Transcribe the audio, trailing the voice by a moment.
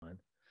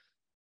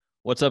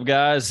What's up,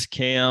 guys?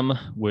 Cam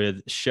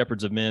with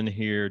Shepherds of Men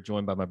here,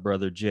 joined by my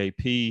brother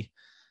JP.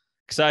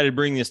 Excited to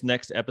bring this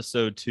next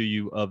episode to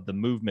you of the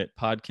Movement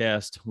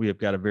podcast. We have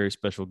got a very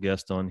special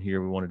guest on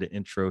here. We wanted to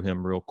intro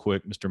him real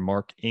quick, Mr.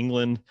 Mark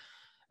England,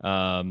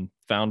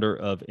 founder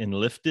of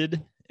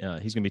Enlifted.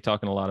 He's going to be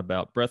talking a lot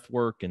about breath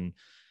work and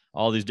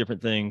all these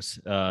different things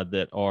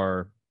that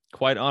are,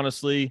 quite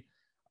honestly,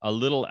 a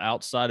little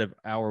outside of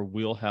our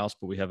wheelhouse,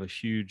 but we have a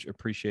huge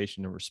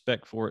appreciation and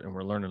respect for it. And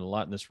we're learning a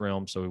lot in this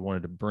realm. So we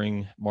wanted to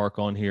bring Mark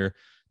on here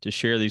to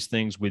share these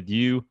things with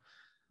you.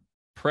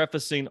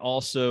 Prefacing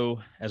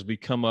also, as we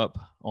come up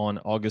on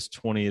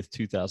August 20th,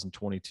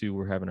 2022,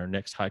 we're having our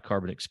next high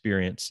carbon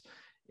experience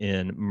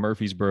in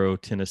Murfreesboro,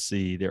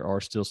 Tennessee. There are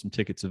still some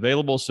tickets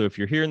available. So if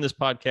you're hearing this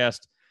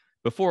podcast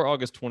before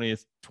August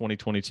 20th,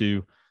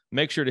 2022,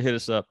 make sure to hit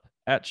us up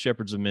at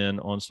Shepherds of Men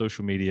on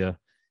social media.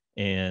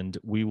 And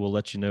we will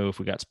let you know if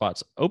we got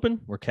spots open.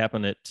 We're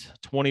capping at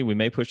 20. We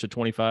may push to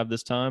 25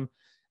 this time,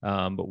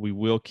 but we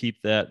will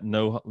keep that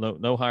no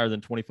higher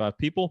than 25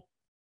 people.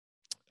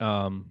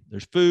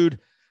 There's food.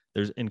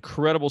 There's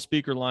incredible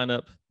speaker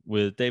lineup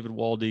with David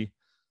Waldy,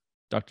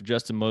 Dr.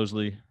 Justin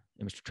Mosley,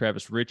 and Mr.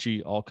 Travis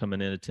Ritchie all coming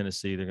into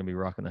Tennessee. They're going to be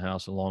rocking the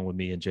house along with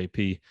me and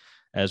JP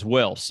as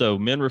well. So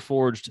Men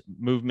Reforged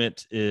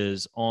movement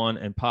is on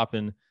and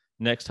popping.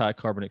 Next high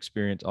carbon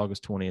experience,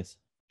 August 20th.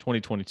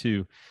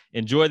 2022.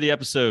 Enjoy the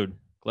episode.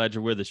 Glad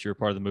you're with us. You're a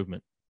part of the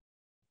movement.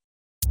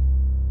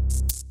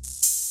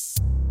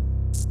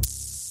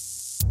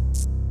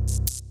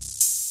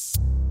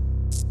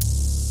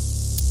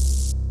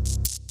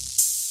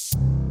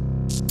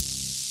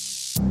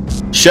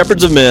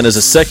 Shepherds of Men is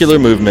a secular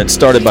movement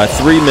started by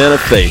three men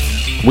of faith.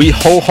 We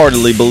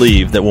wholeheartedly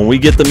believe that when we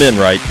get the men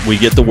right, we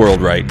get the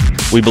world right.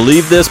 We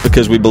believe this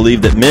because we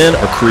believe that men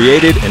are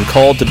created and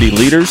called to be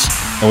leaders,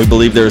 and we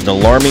believe there is an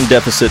alarming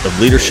deficit of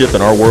leadership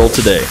in our world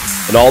today.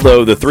 And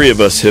although the three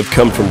of us have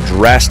come from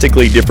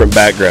drastically different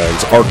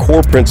backgrounds, our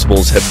core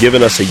principles have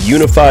given us a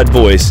unified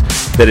voice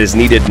that is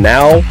needed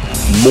now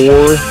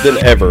more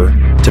than ever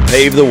to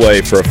pave the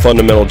way for a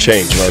fundamental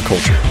change in our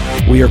culture.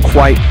 We are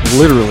quite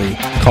literally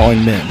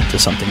calling men to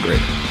something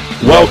great.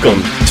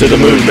 Welcome to the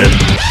movement.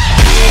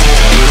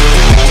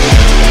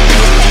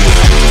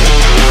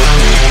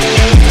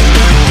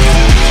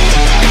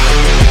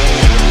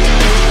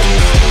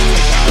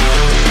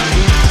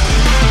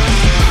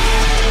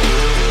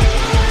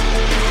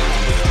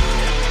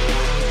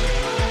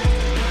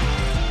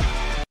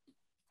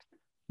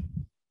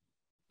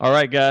 All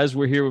right, guys,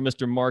 we're here with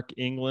Mr. Mark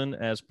England,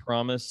 as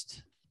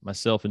promised.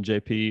 Myself and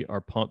JP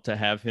are pumped to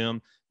have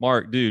him.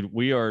 Mark, dude,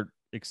 we are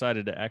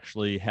excited to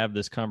actually have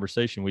this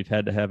conversation. We've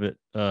had to have it.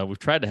 We've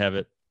tried to have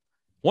it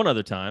one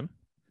other time,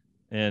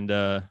 and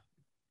I'm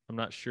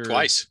not sure.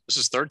 Twice. This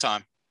is third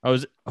time.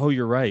 Oh,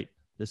 you're right.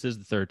 This is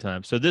the third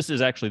time. So this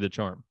is actually the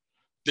charm.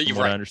 You're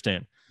right. I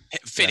understand.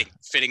 Fitting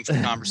for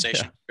the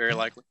conversation. Yeah. Very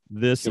likely.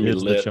 This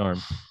is the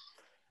charm.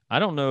 I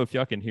don't know if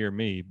y'all can hear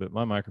me, but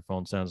my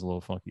microphone sounds a little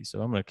funky,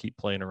 so I'm going to keep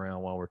playing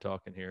around while we're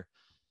talking here.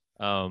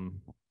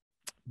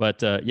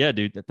 Yeah,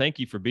 dude, thank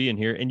you for being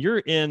here. And you're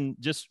in,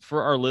 just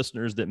for our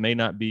listeners that may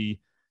not be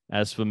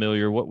as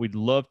familiar, what we'd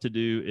love to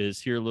do is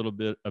hear a little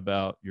bit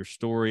about your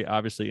story.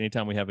 Obviously,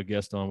 anytime we have a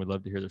guest on, we'd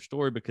love to hear their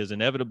story because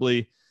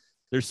inevitably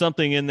there's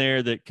something in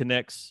there that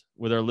connects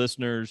with our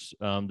listeners,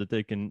 that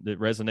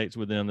resonates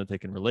with them, that they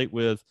can relate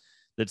with,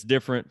 that's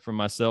different from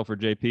myself or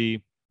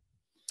JP.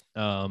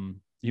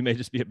 You may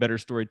just be a better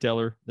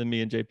storyteller than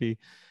me and JP.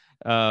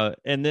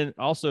 And then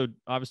also,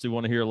 obviously,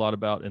 want to hear a lot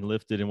about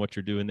Enlifted and what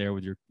you're doing there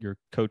with your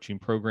coaching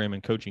program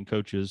and coaching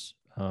coaches.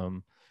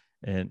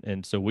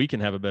 And so we can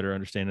have a better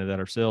understanding of that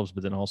ourselves,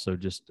 but then also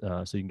just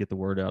so you can get the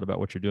word out about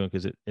what you're doing,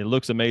 because it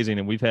looks amazing.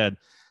 And we've had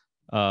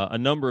a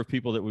number of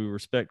people that we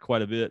respect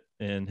quite a bit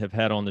and have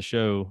had on the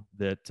show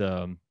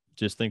that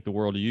just think the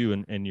world of you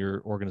and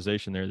your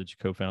organization there that you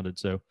co-founded.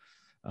 So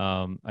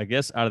I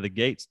guess out of the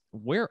gates,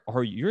 where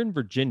are you? You're in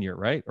Virginia,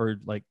 right? Or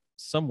like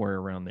somewhere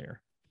around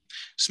there?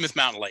 Smith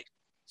Mountain Lake.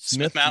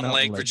 Smith Mountain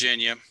Lake,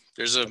 Virginia.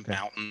 There's a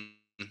mountain,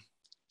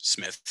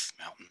 Smith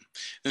Mountain.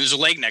 And there's a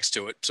lake next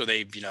to it. So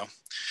they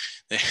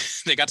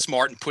got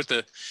smart and put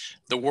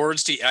the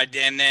words to,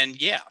 and then,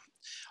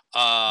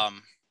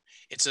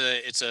 it's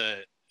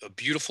a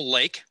beautiful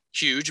lake,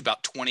 huge,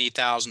 about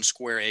 20,000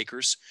 square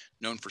acres,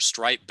 known for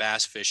striped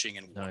bass fishing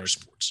and water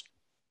sports.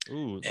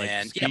 Ooh, like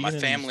and my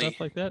family, and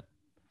stuff like that.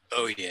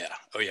 Oh yeah.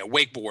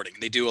 Wakeboarding.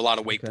 They do a lot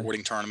of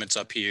wakeboarding tournaments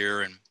up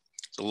here, and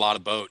there's a lot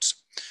of boats.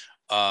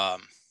 My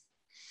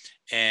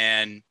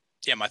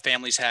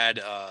family's had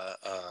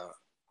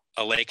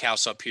a lake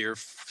house up here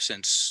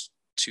since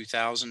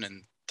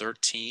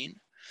 2013,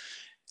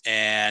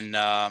 and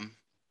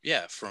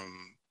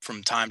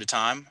from time to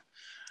time,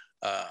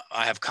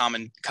 I have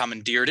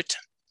commandeered it,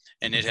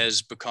 and it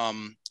has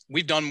become.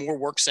 We've done more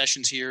work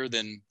sessions here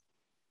than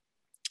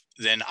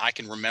I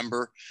can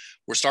remember.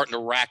 We're starting to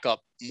rack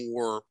up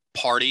more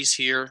parties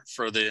here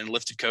for the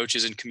Enlifted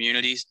coaches and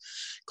communities.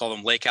 Call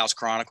them Lake House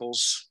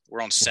Chronicles.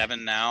 We're on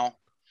 7 now.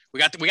 We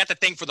got the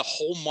thing for the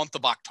whole month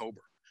of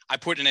October. I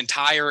put an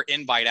entire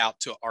invite out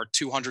to our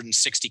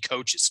 260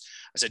 coaches.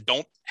 I said,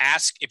 don't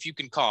ask if you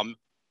can come.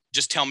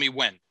 Just tell me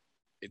when.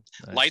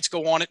 Nice. Lights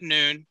go on at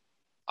noon,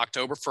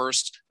 October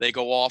 1st. They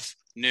go off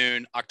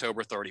noon,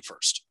 October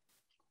 31st.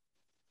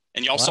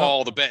 And y'all saw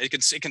all the bed. It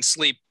can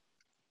sleep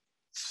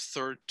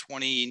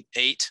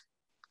 28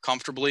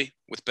 comfortably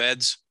with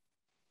beds.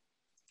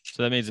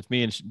 So that means if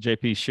me and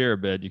JP share a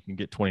bed, you can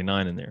get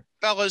 29 in there.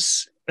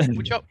 Fellas,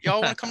 would y'all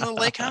want to come to the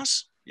lake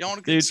house? Y'all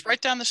want to? It's right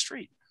down the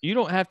street. You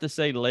don't have to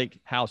say lake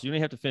house. You don't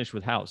have to finish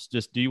with house.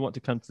 Just, do you want to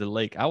come to the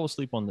lake? I will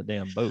sleep on the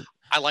damn boat.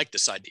 I like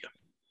this idea.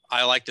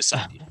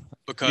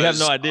 Because you have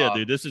no idea,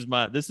 dude. This is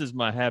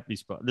my happy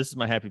spot. This is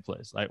my happy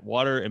place. Like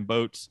water and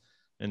boats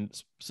and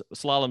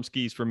slalom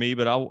skis for me,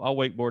 but I'll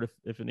wakeboard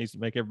if it needs to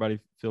make everybody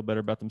feel better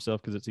about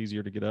themselves because it's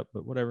easier to get up,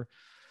 but whatever.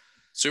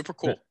 Super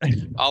cool.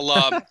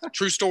 I'll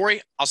true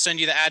story. I'll send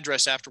you the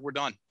address after we're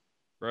done.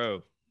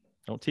 Bro,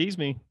 don't tease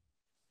me.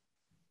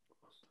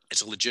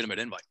 It's a legitimate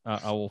invite.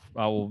 I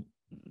will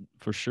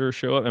for sure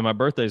show up, and my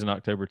birthday's in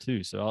October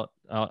too. So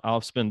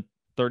I'll spend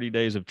 30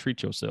 days of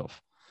treat yourself.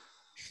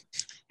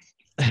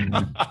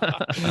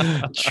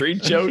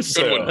 Treat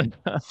yourself.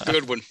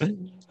 Good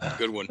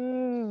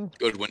one.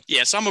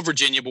 Yes, I'm a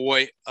Virginia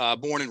boy,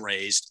 born and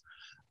raised.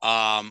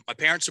 My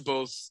parents are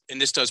both, and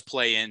this does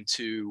play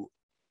into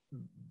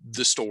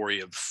the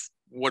story of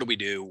what do we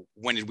do?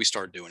 When did we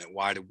start doing it?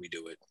 Why did we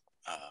do it?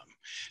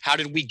 How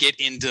did we get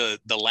into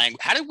the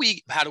language? How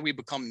do we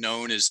become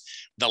known as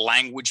the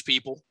language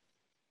people?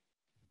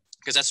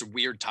 Because that's a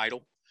weird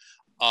title.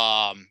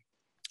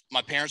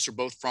 My parents are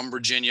both from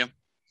Virginia,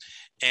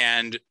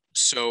 and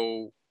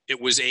so it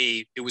was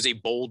a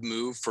bold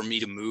move for me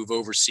to move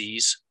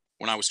overseas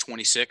when I was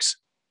 26.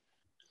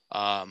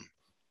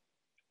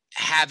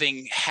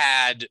 Having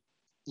had,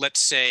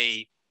 let's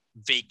say,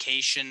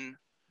 vacation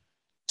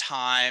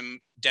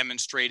time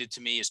demonstrated to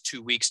me as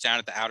 2 weeks down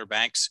at the Outer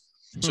Banks.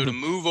 So to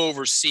move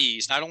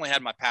overseas, not only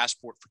had my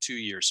passport for 2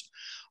 years,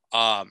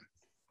 I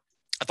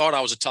thought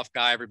I was a tough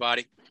guy,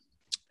 everybody.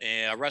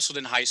 And I wrestled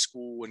in high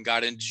school and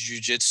got into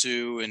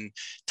jiu-jitsu and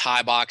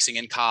Thai boxing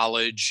in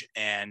college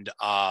and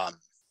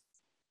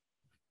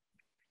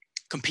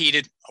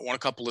competed. I won a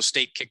couple of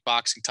state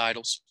kickboxing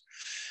titles.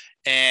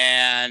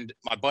 And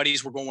my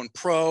buddies were going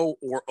pro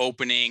or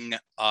opening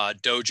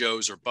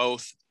dojos or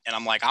both. And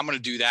I'm like, I'm going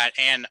to do that.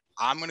 And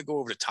I'm going to go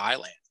over to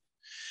Thailand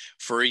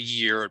for a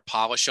year,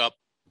 polish up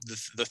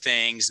the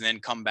things, and then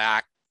come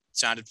back. It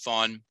sounded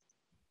fun.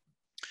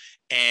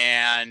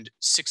 And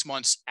 6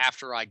 months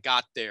after I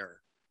got there,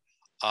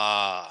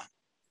 I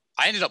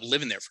ended up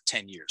living there for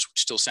 10 years,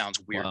 which still sounds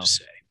weird to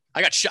say.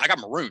 I got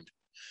marooned.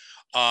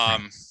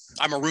 I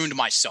marooned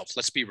myself.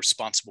 Let's be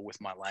responsible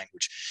with my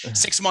language.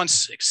 6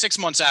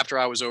 months after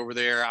I was over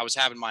there, I was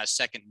having my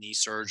second knee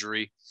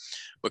surgery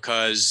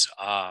because,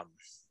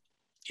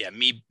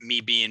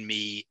 me being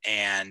me.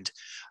 And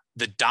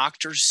the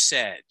doctor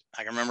said,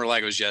 I can remember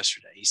like it was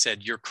yesterday. He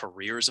said, your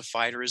career as a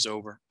fighter is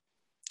over.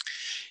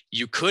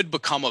 You could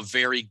become a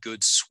very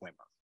good swimmer.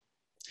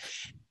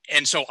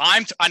 And so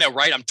I know,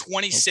 right? I'm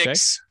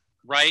 26,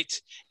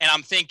 right? And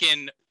I'm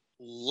thinking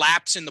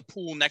laps in the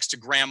pool next to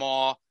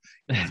grandma.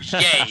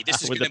 Yay,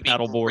 this is going to be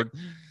paddleboard.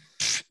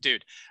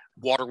 Dude,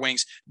 water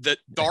wings. The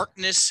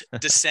darkness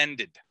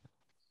descended.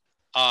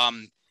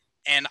 And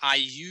I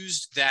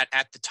used that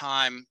at the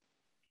time,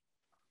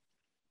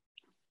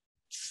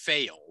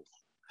 fail,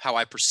 how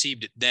I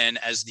perceived it then,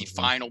 as the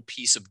final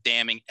piece of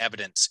damning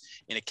evidence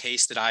in a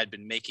case that I had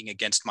been making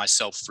against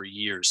myself for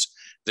years,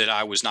 that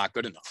I was not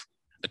good enough.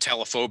 The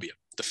telephobia,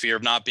 the fear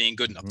of not being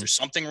good enough. There's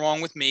something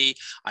wrong with me.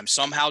 I'm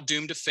somehow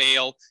doomed to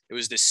fail. It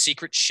was this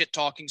secret shit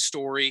talking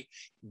story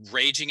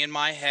raging in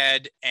my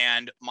head.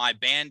 And my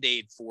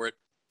Band-Aid for it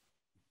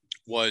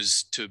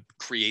was to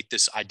create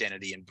this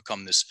identity and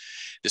become this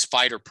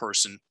fighter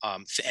person,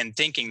 and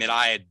thinking that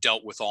I had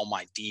dealt with all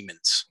my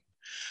demons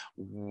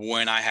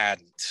when I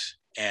hadn't.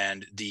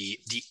 And the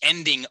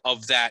ending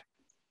of that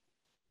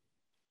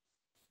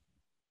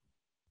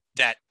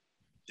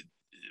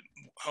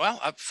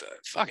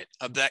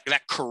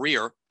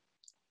career,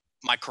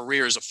 my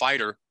career as a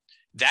fighter,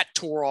 that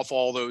tore off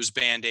all those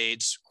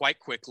Band-Aids quite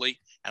quickly.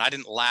 And I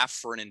didn't laugh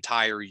for an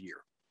entire year.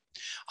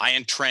 I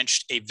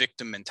entrenched a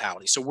victim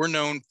mentality. So we're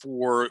known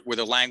we're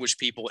the language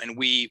people, and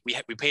we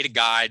paid a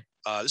guide.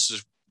 This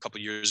is a couple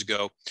of years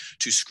ago,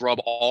 to scrub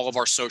all of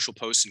our social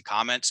posts and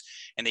comments.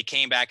 And they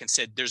came back and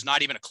said, there's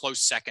not even a close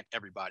second,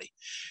 everybody.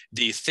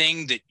 The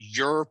thing that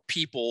your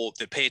people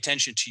that pay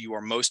attention to you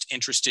are most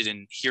interested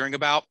in hearing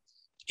about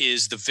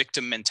is the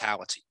victim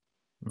mentality.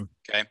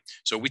 Okay.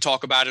 So we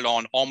talk about it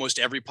on almost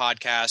every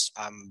podcast.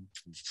 I'm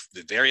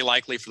very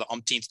likely for the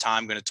umpteenth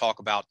time going to talk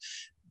about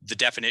the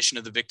definition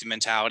of the victim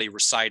mentality,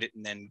 recite it,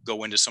 and then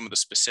go into some of the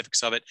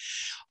specifics of it.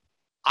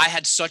 I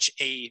had such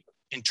a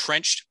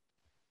entrenched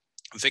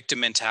victim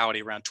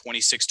mentality around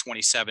 26,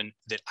 27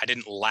 that I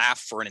didn't laugh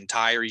for an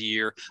entire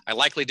year. I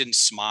likely didn't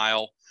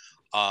smile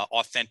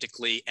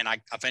authentically. And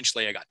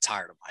eventually I got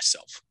tired of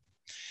myself.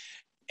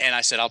 And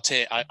I said, I'll tell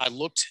you, I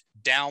looked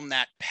down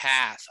that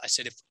path. I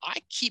said, if I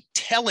keep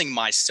telling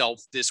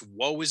myself this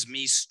woe is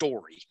me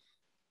story,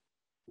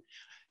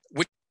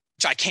 which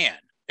I can,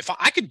 if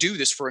I could do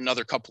this for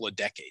another couple of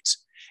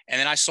decades, and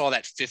then I saw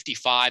that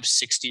 55,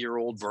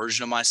 60-year-old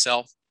version of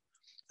myself,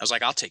 I was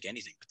like, I'll take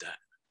anything but that.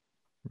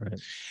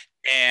 Right.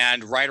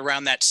 And right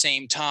around that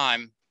same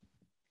time,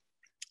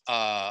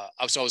 I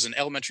was an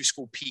elementary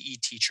school PE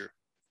teacher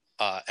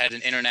at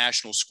an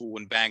international school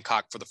in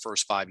Bangkok for the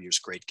first 5 years.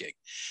 Great gig.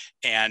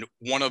 And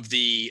one of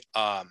the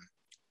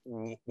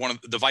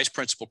vice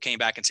principal came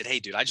back and said, hey,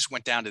 dude, I just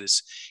went down to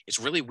this. It's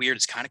really weird.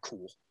 It's kind of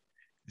cool.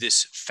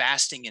 This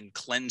fasting and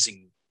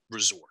cleansing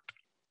resort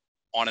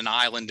on an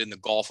island in the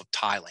Gulf of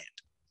Thailand.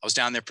 I was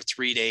down there for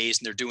 3 days,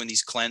 and they're doing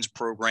these cleanse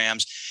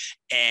programs,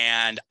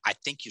 and I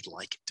think you'd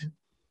like it.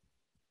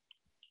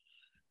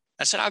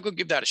 I said, I'll go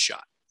give that a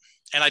shot.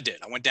 And I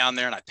did. I went down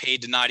there and I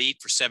paid to not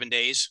eat for 7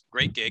 days.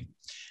 Great gig.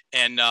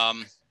 And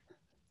I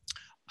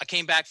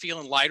came back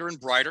feeling lighter and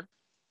brighter.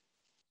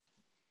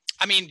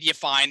 I mean, you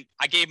find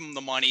I gave them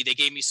the money. They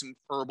gave me some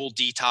herbal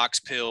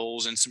detox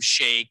pills and some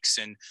shakes,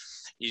 and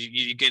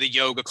you get a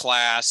yoga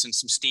class and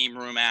some steam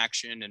room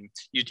action, and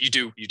you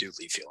do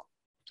leave feeling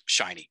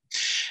shiny.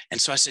 And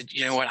so I said,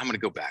 you know what? I'm going to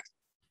go back.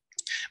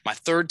 My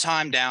third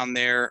time down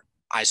there,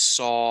 I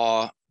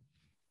saw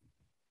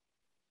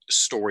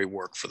story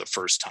work for the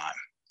first time.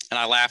 And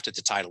I laughed at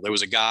the title. There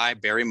was a guy,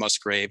 Barry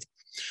Musgrave,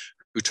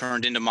 who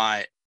turned into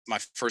my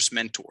first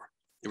mentor.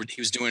 He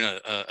was doing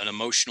an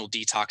emotional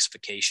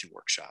detoxification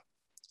workshop.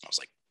 I was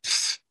like,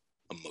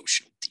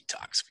 emotional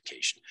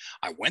detoxification.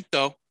 I went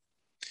though.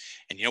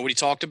 And you know what he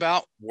talked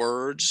about?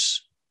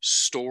 Words,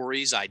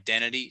 stories,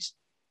 identities,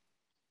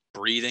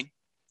 breathing.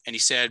 And he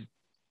said,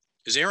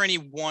 is there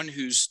anyone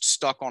who's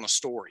stuck on a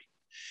story?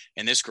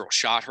 And this girl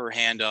shot her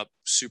hand up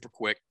super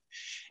quick.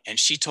 And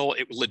she told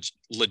it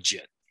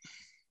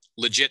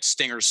legit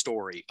stinger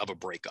story of a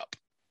breakup.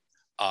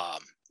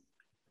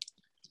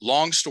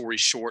 Long story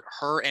short,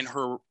 her and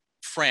her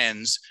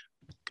friends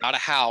got a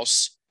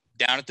house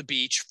down at the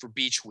beach for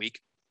beach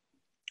week.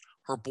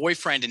 Her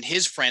boyfriend and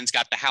his friends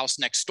got the house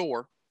next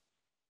door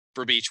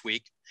for beach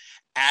week.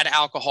 Add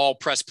alcohol,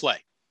 press play.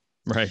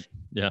 Right.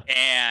 Yeah.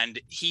 And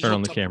he turn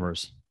on the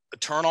cameras.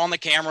 Turn on the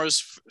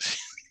cameras.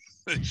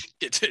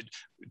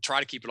 Try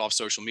to keep it off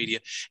social media.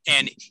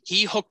 And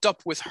he hooked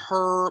up with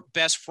her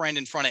best friend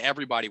in front of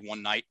everybody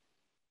one night.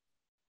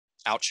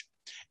 Ouch.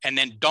 And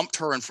then dumped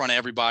her in front of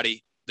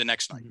everybody the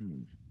next night.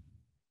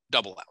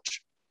 Double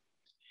ouch.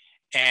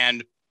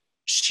 And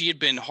she had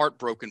been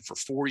heartbroken for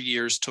 4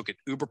 years, took it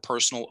uber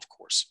personal, of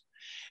course,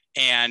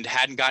 and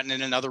hadn't gotten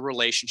in another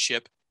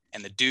relationship.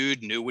 And the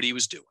dude knew what he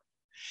was doing.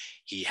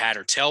 He had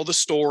her tell the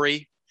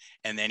story,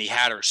 and then he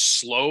had her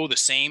slow the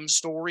same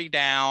story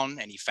down.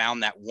 And he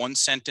found that one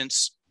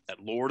sentence,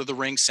 that Lord of the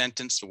Rings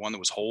sentence, the one that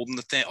was holding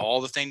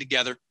all the thing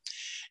together.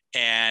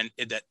 And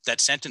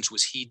that sentence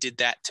was, he did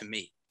that to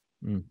me.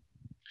 And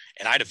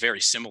I had a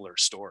very similar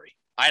story.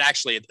 I had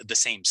actually had the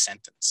same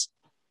sentence,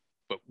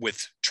 but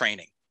with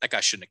training. That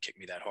guy shouldn't have kicked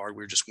me that hard.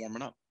 We were just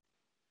warming up.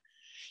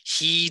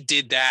 He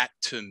did that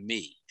to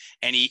me.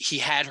 And he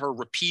had her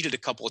repeat it a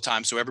couple of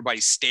times, so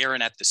everybody's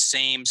staring at the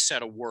same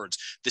set of words,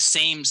 the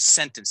same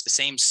sentence, the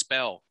same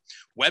spell.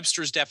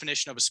 Webster's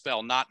definition of a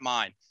spell, not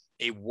mine.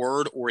 A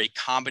word or a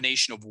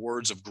combination of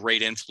words of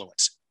great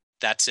influence.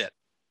 That's it.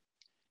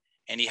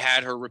 And he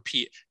had her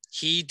repeat,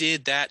 he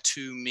did that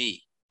to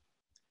me.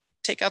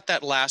 Take out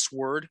that last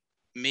word,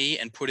 me,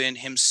 and put in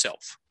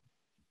himself.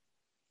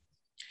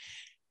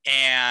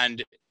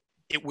 And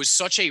it was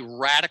such a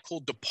radical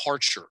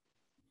departure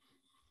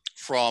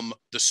from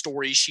the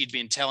story she'd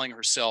been telling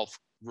herself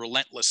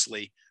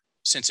relentlessly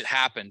since it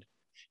happened.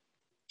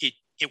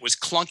 It was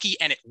clunky,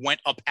 and it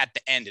went up at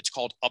the end. It's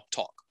called up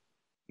talk.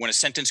 When a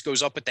sentence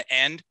goes up at the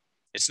end,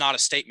 it's not a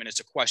statement, it's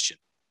a question,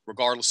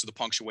 regardless of the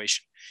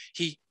punctuation.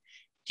 He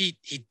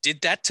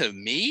did that to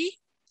me.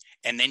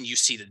 And then you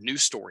see the new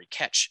story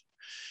catch.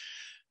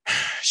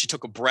 She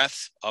took a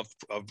breath of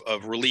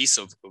release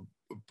of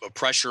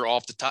pressure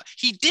off the top.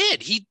 He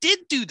did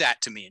do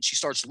that to me. And she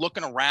starts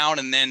looking around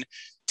and then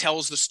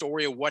tells the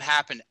story of what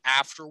happened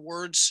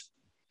afterwards,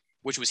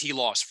 which was he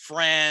lost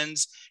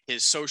friends,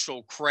 his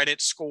social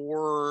credit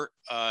score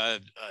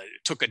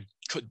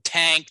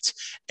tanked,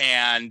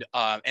 and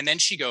then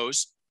she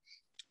goes,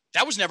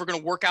 that was never going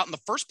to work out in the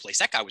first place.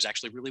 That guy was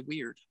actually really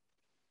weird.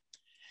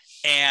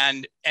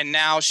 And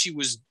now she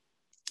was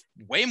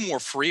way more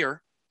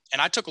freer.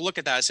 And I took a look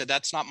at that. I said,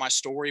 that's not my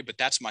story, but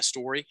that's my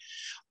story.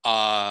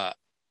 That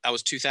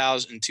was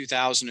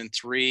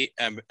 2003,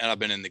 and I've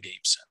been in the game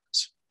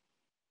since.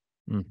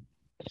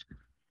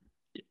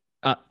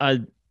 I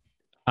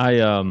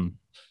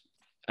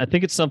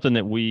think it's something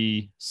that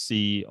we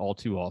see all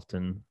too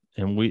often,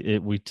 and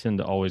we tend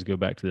to always go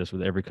back to this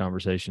with every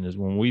conversation, is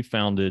when we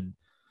founded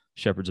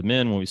Shepherds of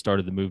Men, when we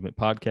started the Movement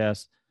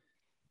podcast,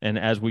 and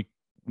as we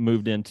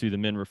moved into the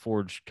Men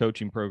Reforged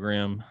coaching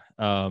program,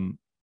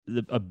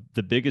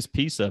 the biggest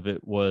piece of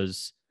it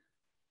was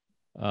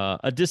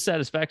a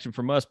dissatisfaction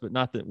from us, but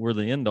not that we're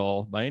the end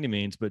all by any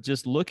means, but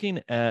just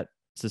looking at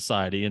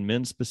society and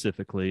men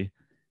specifically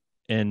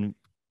and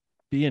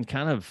being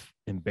kind of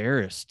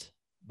embarrassed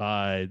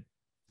by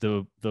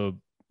the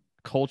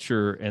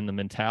culture and the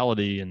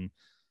mentality. And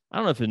I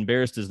don't know if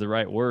embarrassed is the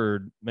right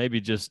word,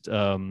 maybe just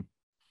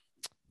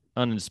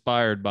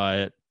uninspired by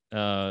it.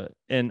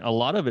 And a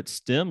lot of it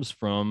stems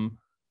from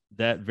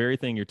that very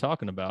thing you're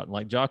talking about.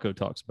 Like Jocko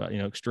talks about,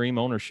 extreme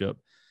ownership,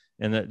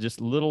 and that just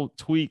little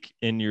tweak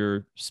in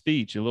your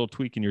speech, a little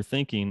tweak in your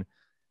thinking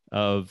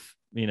of,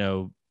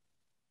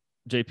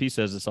 JP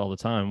says this all the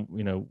time,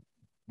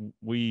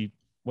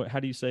 how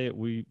do you say it?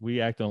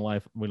 We act on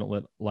life. We don't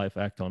let life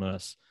act on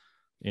us,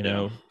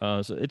 so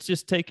it's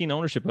just taking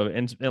ownership of it.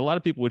 And a lot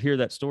of people would hear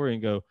that story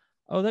and go,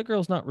 oh, that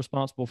girl's not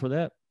responsible for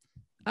that.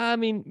 I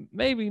mean,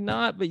 maybe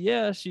not, but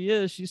yeah, she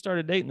is. She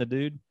started dating the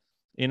dude.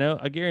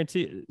 I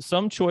guarantee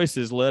some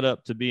choices led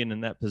up to being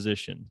in that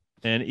position.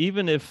 And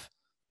even if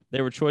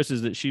there were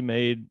choices that she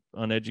made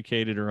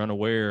uneducated or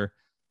unaware,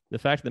 the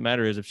fact of the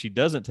matter is, if she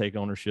doesn't take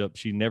ownership,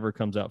 she never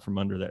comes out from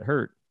under that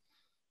hurt,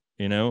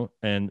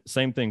 and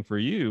same thing for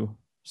you.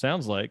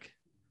 Sounds like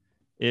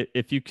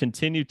if you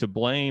continue to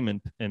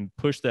blame and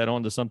push that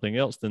onto something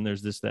else, then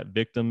there's that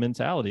victim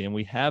mentality. And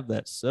we have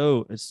that.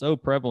 It's so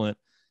prevalent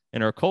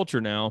in our culture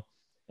now.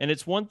 And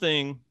it's one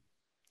thing,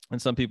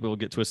 and some people will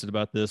get twisted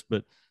about this,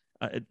 but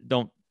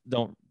don't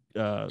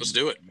let's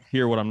do it.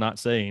 Hear what I'm not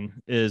saying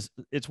is,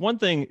 it's one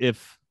thing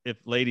if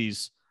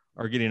ladies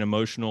are getting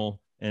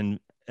emotional and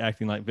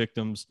acting like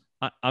victims.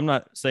 I'm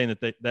not saying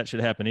that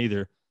should happen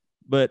either,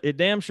 but it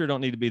damn sure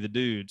don't need to be the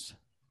dudes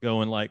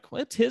going like,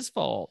 well, it's his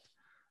fault.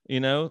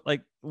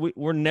 Like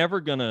we're never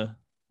gonna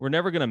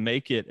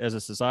make it as a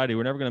society.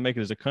 We're never gonna make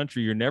it as a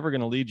country. You're never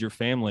gonna lead your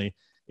family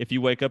if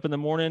you wake up in the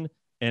morning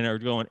and are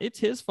going, it's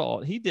his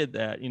fault. He did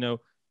that.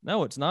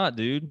 No, it's not,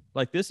 dude.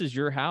 Like, this is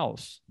your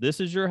house. This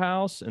is your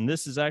house. And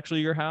this is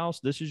actually your house.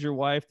 This is your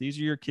wife. These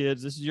are your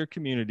kids. This is your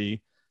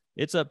community.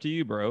 It's up to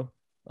you, bro.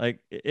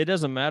 Like, it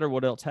doesn't matter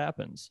what else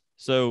happens.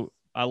 So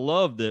I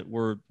love that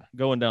we're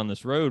going down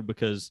this road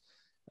because,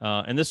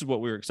 and this is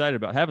what we were excited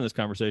about having this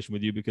conversation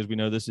with you, because we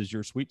know this is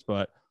your sweet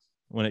spot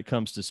when it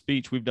comes to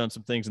speech. We've done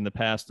some things in the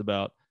past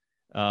about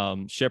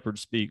shepherd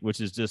speak,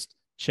 which is just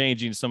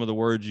changing some of the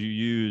words you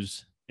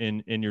use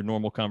in your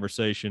normal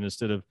conversation.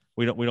 Instead of,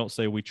 we don't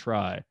say we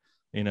try,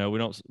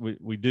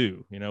 we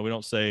do, we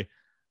don't say,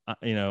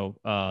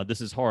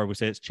 this is hard. We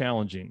say it's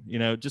challenging,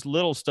 just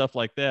little stuff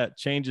like that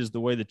changes the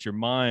way that your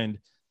mind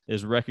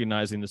is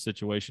recognizing the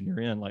situation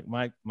you're in. Like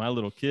my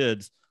little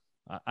kids,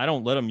 I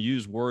don't let them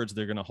use words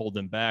that are going to hold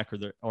them back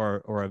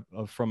or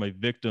from a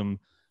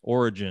victim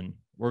origin.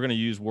 We're going to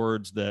use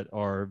words that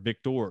are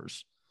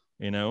victors,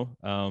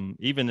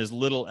 even as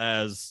little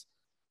as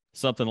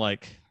something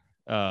like,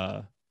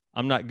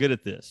 I'm not good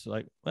at this.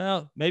 Like,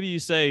 well, maybe you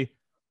say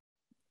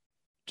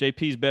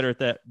JP's better at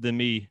that than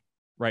me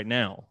right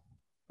now,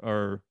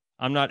 or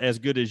I'm not as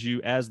good as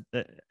you, as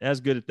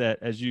good at that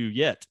as you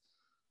yet,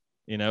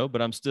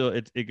 but I'm still,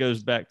 it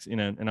goes back to,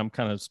 and I'm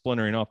kind of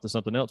splintering off to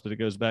something else, but it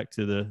goes back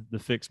to the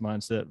fixed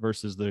mindset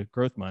versus the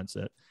growth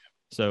mindset.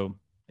 So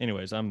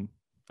anyways,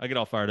 I get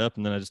all fired up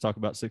and then I just talk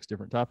about 6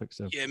 different topics.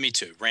 So yeah, me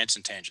too. Rants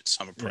and tangents.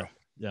 I'm a pro.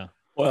 Yeah.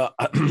 Well,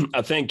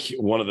 I think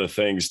one of the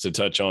things to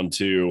touch on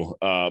too,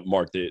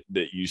 Mark,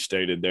 that you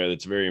stated there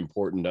that's very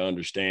important to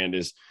understand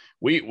is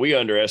we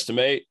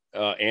underestimate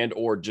and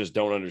or just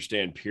don't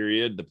understand,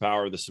 period, the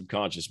power of the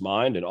subconscious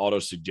mind and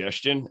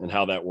auto-suggestion and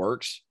how that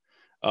works.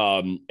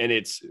 And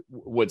it's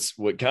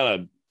what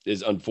kind of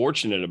is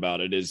unfortunate about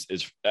it is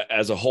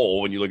as a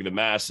whole, when you look at the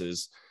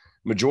masses,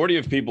 majority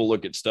of people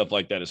look at stuff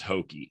like that as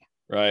hokey.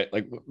 Right?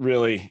 Like,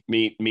 really,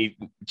 me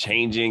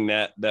changing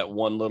that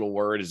one little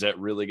word, is that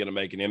really going to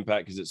make an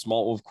impact because it's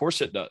small? Well, of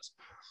course it does,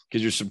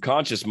 because your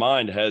subconscious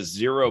mind has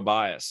zero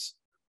bias,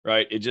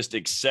 right? It just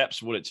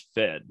accepts what it's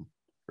fed,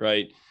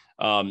 right?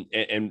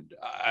 And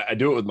I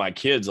do it with my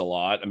kids a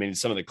lot. I mean,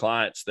 some of the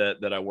clients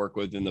that I work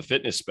with in the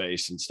fitness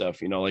space and stuff,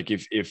 like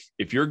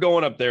if you're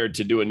going up there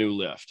to do a new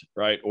lift,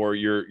 right, or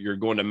you're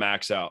going to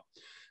max out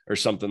or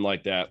something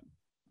like that,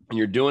 and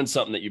you're doing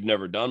something that you've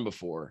never done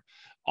before.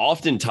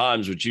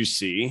 Oftentimes what you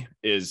see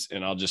is,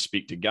 and I'll just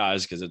speak to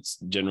guys because it's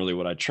generally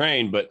what I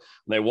train, but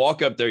when they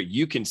walk up there,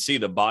 you can see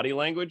the body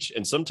language,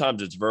 and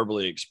sometimes it's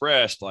verbally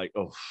expressed like,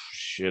 oh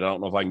shit, I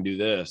don't know if I can do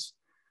this.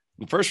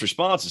 And first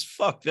response is,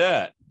 fuck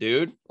that,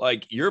 dude.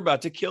 Like, you're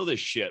about to kill this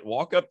shit.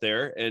 Walk up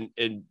there and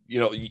in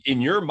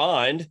your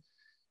mind,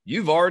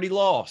 you've already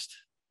lost.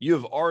 You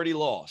have already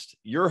lost.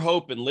 Your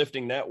hope in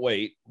lifting that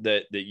weight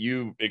that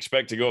you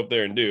expect to go up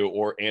there and do,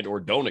 or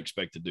don't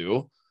expect to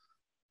do,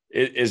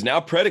 it is now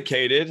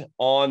predicated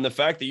on the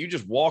fact that you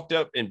just walked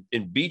up and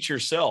beat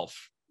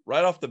yourself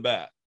right off the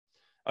bat.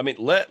 I mean,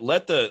 let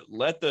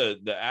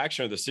the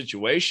action or the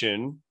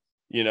situation,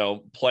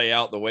 play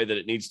out the way that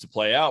it needs to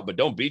play out, but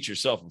don't beat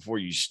yourself before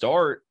you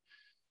start.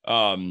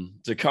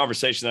 It's a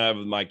conversation that I have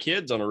with my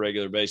kids on a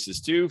regular basis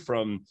too,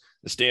 from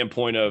the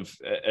standpoint of,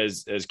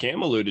 as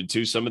Cam alluded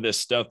to, some of this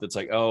stuff that's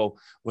like, oh,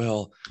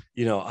 well,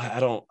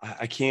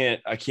 I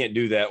can't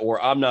do that,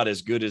 or I'm not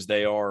as good as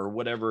they are, or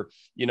whatever.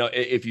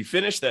 If you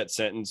finish that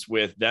sentence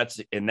with that's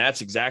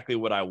exactly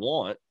what I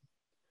want,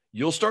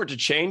 you'll start to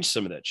change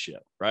some of that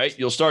shit, right?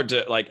 You'll start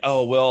to like,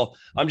 oh, well,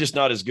 I'm just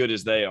not as good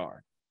as they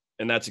are.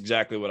 And that's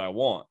exactly what I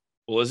want.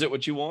 Well, is it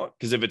what you want?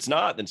 Because if it's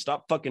not, then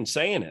stop fucking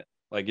saying it.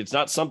 Like, it's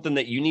not something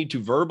that you need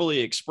to verbally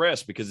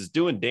express because it's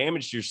doing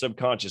damage to your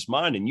subconscious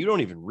mind and you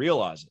don't even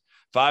realize it.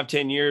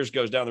 5-10 years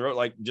goes down the road.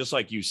 Like, just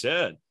like you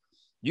said,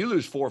 you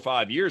lose 4 or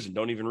 5 years and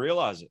don't even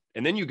realize it.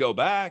 And then you go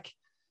back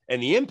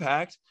and the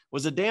impact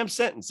was a damn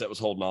sentence that was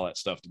holding all that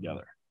stuff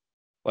together.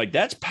 Like,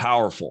 that's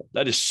powerful.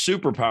 That is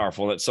super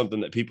powerful. And that's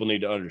something that people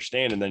need to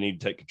understand and they need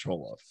to take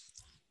control of.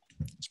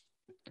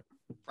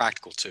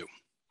 Practical too.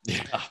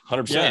 Yeah,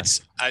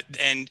 100%. Yeah,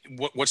 and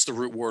what's the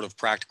root word of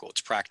practical?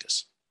 It's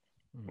practice.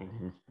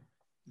 Mm-hmm.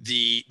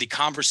 The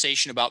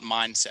conversation about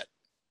mindset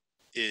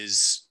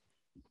is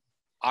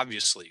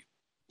obviously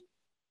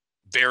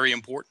very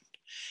important,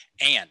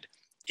 and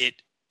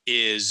it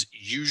is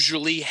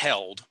usually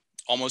held,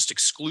 almost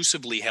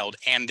exclusively held,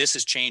 and this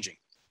is changing.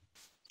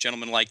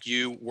 Gentlemen like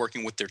you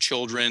working with their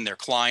children, their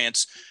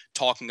clients,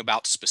 talking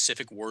about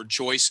specific word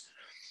choice.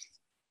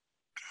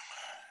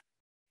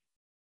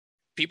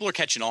 People are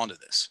catching on to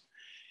this.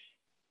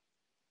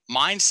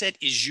 Mindset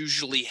is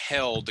usually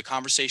held, the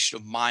conversation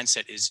of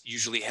mindset is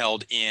usually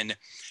held in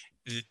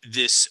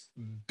this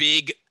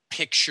big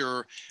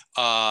picture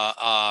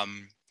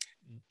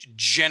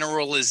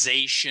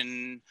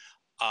generalization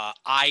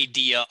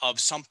idea of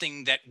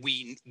something that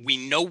we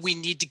know we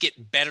need to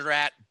get better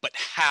at, but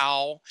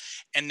how?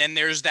 And then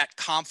there's that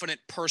confident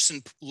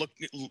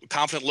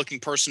looking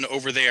person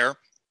over there.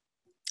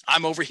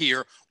 I'm over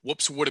here.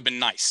 Whoops, would have been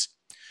nice.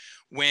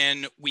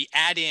 When we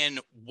add in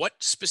what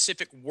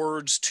specific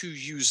words to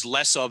use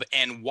less of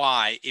and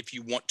why, if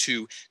you want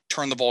to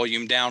turn the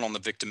volume down on the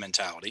victim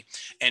mentality,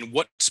 and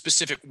what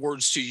specific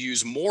words to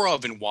use more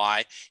of and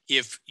why,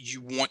 if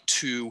you want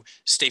to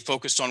stay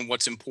focused on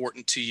what's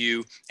important to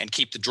you and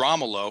keep the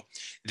drama low,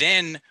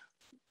 then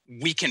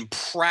we can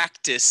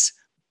practice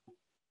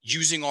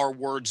using our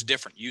words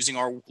different, using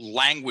our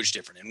language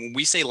different. And when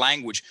we say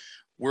language,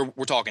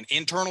 we're talking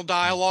internal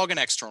dialogue and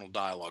external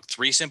dialogue.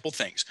 3 simple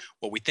things: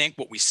 what we think,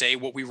 what we say,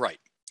 what we write.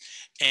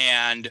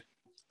 And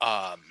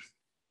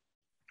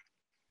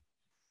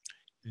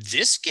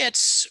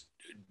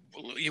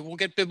we'll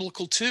get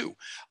biblical too.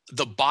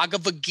 The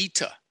Bhagavad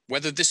Gita,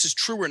 whether this is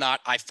true or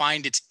not, I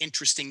find it's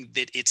interesting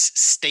that it's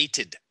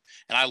stated.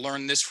 And I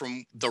learned this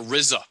from the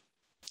RZA,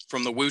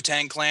 from the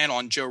Wu-Tang Clan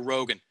on Joe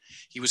Rogan.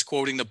 He was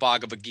quoting the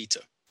Bhagavad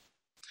Gita.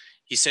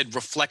 He said,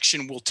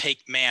 reflection will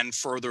take man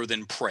further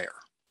than prayer.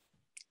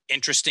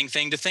 Interesting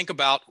thing to think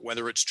about,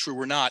 whether it's true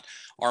or not.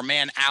 Our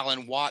man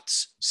Alan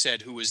Watts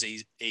said, who is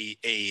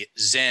a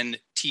Zen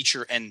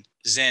teacher and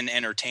Zen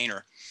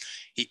entertainer,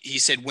 he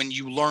said, when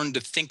you learn to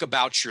think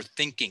about your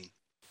thinking,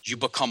 you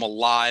become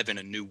alive in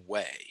a new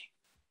way.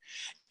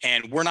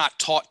 And we're not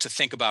taught to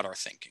think about our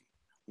thinking.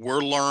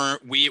 We're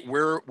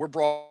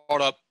brought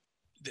up.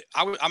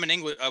 I'm an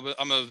English.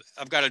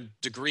 I've got a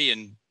degree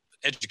in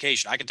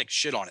education. I can take a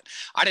shit on it.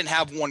 I didn't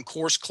have one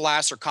course,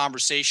 class, or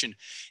conversation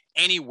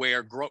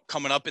anywhere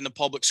coming up in the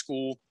public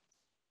school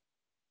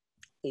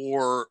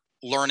or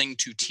learning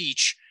to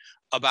teach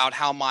about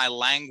how my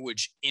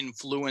language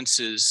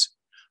influences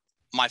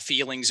my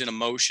feelings and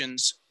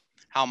emotions,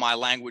 how my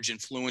language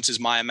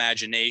influences my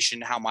imagination,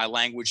 how my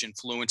language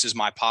influences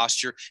my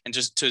posture. And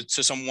just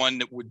to someone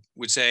that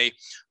would say,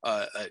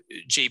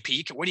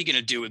 JP, what are you going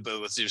to do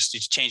with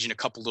just changing a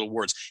couple little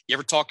words? You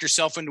ever talk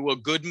yourself into a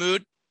good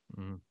mood?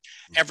 Mm-hmm.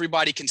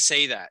 Everybody can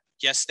say that.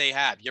 Yes, they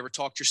have. You ever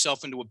talked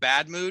yourself into a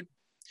bad mood?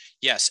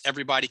 Yes,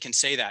 everybody can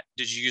say that.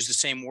 Did you use the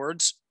same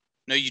words?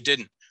 No, you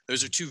didn't.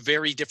 Those are 2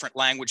 very different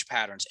language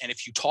patterns. And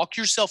if you talk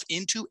yourself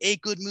into a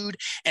good mood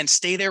and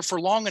stay there for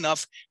long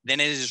enough, then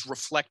it is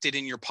reflected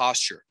in your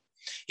posture.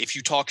 If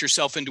you talk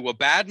yourself into a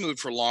bad mood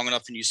for long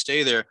enough and you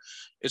stay there,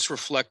 it's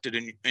reflected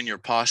in your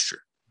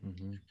posture.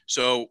 Mm-hmm.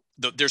 So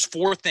there's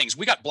 4 things.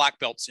 We got black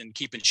belts in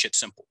keeping shit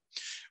simple.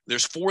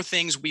 There's 4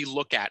 things we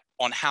look at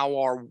on how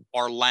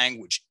our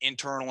language,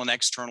 internal and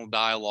external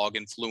dialogue,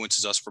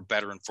 influences us for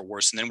better and for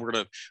worse. And then we're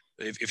going to,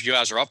 if you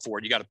guys are up for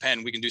it, you got a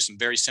pen, we can do some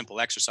very simple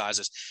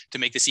exercises to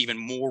make this even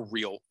more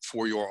real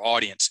for your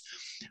audience.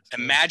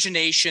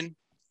 Imagination,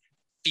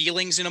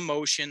 feelings and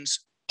emotions,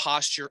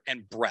 posture,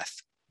 and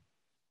breath.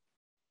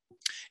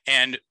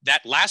 And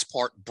that last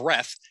part,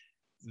 breath,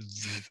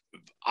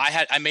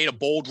 I made a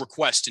bold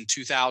request in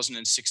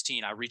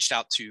 2016. I reached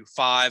out to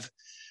 5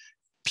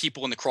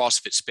 people in the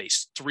CrossFit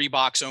space, 3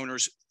 box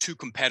owners, 2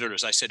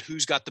 competitors. I said,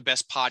 who's got the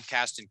best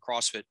podcast in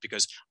CrossFit?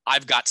 Because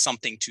I've got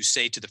something to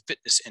say to the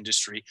fitness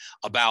industry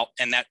about,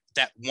 and that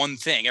one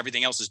thing,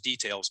 everything else is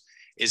details,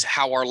 is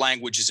how our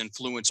languages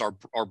influence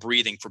our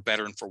breathing for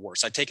better and for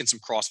worse. I've taken some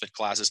CrossFit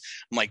classes.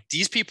 I'm like,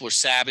 these people are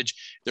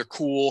savage. They're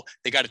cool.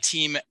 They got a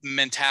team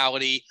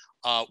mentality,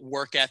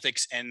 work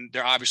ethics, and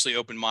they're obviously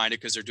open-minded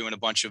because they're doing a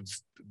bunch of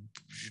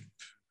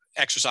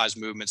exercise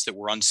movements that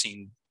were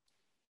unseen,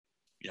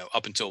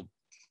 up until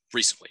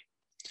recently.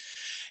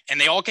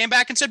 And they all came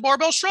back and said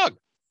barbell shrug.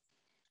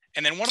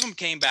 And then one of them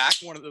came back.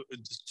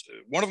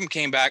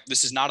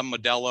 This is not a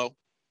Modelo.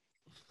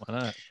 Why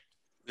not?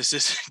 This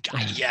is,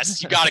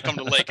 yes, you got to come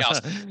to Lake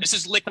House. This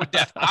is Liquid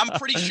Death. I'm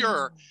pretty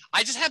sure.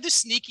 I just have this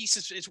sneaky,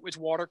 it's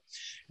water,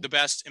 the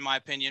best, in my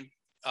opinion.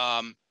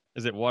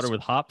 Is it water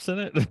with hops in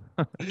it?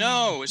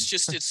 No,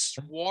 it's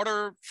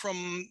water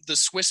from the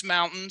Swiss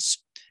mountains.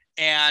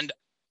 And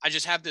I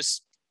just have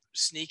this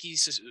sneaky,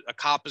 a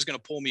cop is going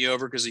to pull me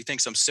over because he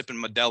thinks I'm sipping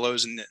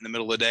Modelo's in the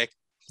middle of the day.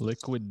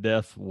 Liquid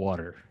Death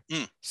water.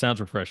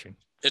 Sounds refreshing.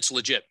 It's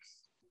legit.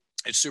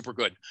 It's super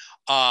good.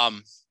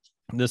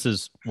 This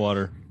is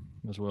water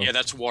as well. Yeah,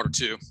 that's water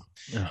too.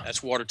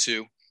 That's water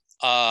too.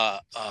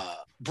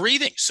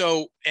 Breathing.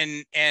 So,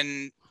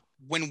 and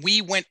when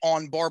we went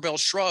on Barbell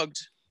Shrugged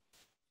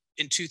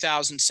in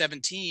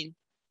 2017,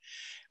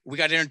 we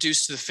got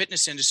introduced to the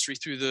fitness industry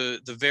through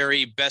the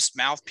very best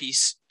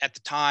mouthpiece at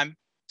the time.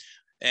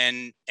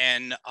 And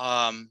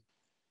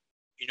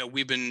you know,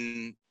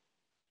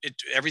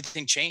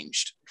 everything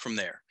changed from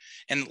there.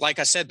 And like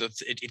I said,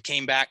 it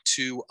came back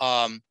to,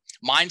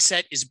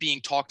 mindset is being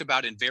talked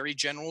about in very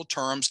general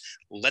terms.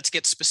 Let's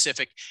get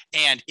specific.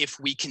 And if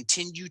we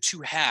continue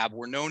to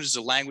we're known as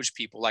the language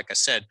people. Like I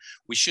said,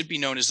 we should be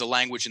known as the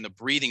language and the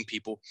breathing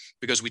people,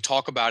 because we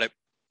talk about it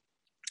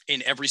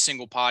in every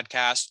single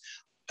podcast,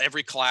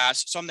 every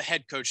class. So I'm the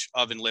head coach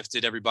of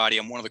Enlifted, everybody.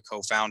 I'm one of the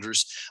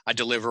co-founders. I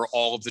deliver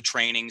all of the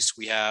trainings.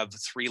 We have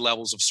 3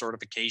 levels of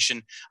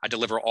certification. I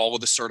deliver all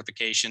of the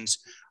certifications.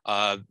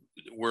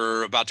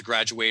 We're about to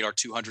graduate our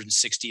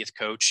 260th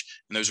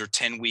coach, and those are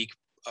 10-week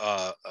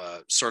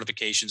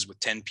certifications with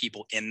 10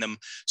 people in them.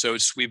 So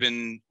we've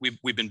been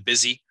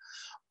busy.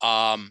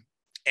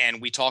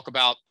 And we talk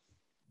about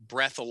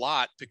breath a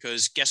lot,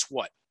 because guess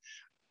what?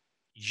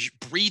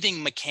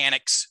 Breathing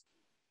mechanics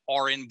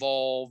are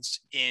involved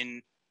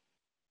in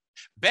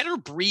better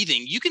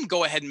breathing. You can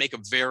go ahead and make a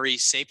very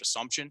safe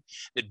assumption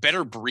that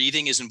better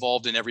breathing is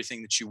involved in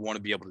everything that you want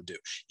to be able to do.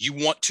 You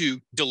want to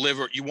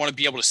deliver, you want to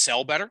be able to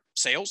sell better.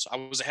 Sales. I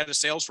was a head of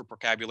sales for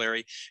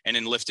Vocabulary and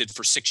Enlifted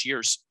for 6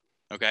 years.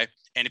 Okay.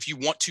 And if you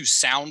want to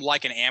sound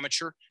like an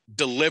amateur,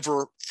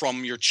 deliver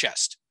from your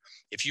chest.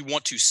 If you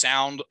want to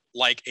sound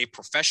like a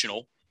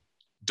professional,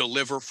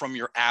 deliver from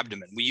your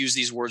abdomen. We use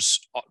these words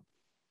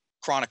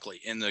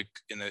chronically in the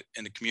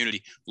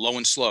community, low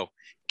and slow.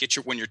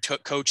 When you're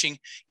coaching,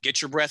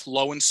 get your breath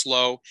low and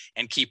slow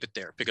and keep it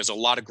there, because a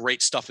lot of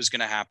great stuff is going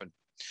to happen.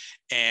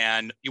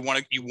 And you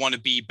want to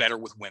be better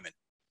with women.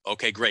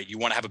 Okay, great. You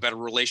want to have a better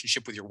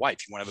relationship with your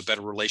wife. You want to have a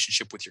better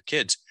relationship with your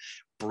kids.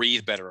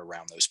 Breathe better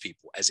around those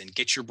people, as in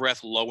get your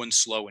breath low and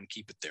slow and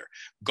keep it there.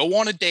 Go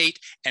on a date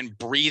and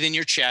breathe in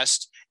your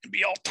chest and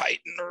be all tight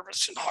and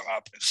nervous and hung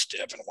up and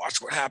stiff and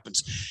watch what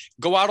happens.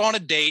 Go out on a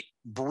date,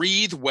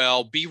 breathe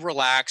well, be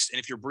relaxed. And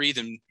if you're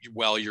breathing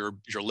well, you're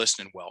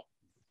listening well,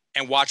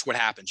 and watch what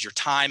happens. Your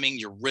timing,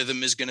 your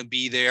rhythm is going to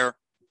be there.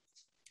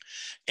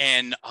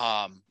 And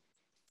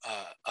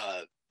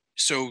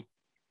so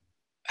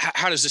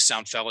how does this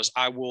sound, fellas?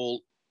 I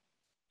will,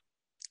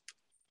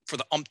 for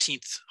the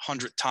umpteenth,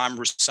 100th time,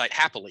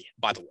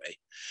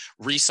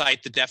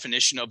 recite the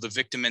definition of the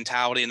victim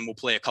mentality, and then we'll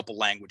play a couple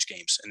language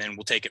games, and then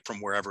we'll take it from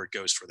wherever it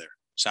goes for there.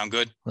 Sound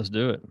good? Let's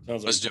do it.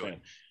 Let's do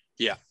it.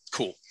 Yeah,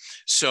 cool.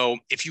 So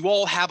if you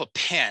all have a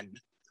pen,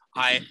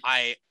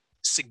 I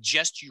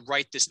suggest you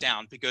write this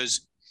down,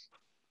 because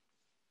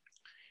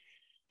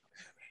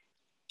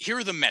here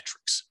are the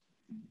metrics.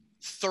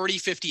 30,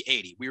 50,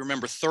 80. We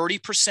remember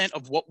 30%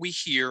 of what we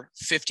hear,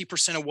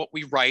 50% of what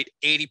we write,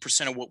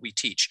 80% of what we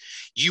teach.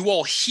 You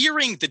all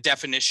hearing the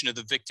definition of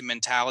the victim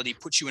mentality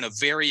puts you in a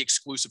very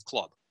exclusive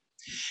club.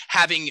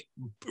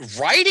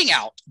 Writing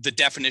out the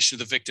definition of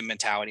the victim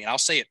mentality, and I'll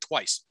say it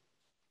twice,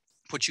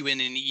 put you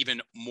in an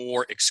even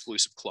more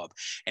exclusive club.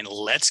 And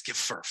let's get,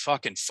 for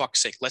fucking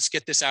fuck's sake, let's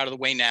get this out of the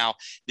way now.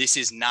 This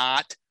is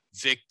not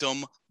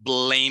victim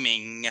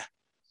blaming.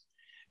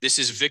 This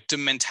is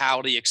victim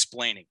mentality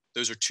explaining.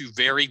 Those are 2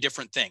 very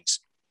different things.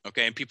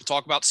 Okay. And people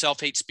talk about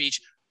self-hate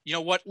speech. You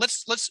know what?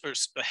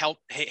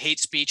 Hate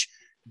speech.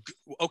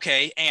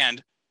 Okay.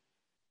 And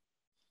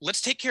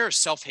let's take care of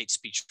self-hate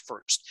speech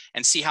first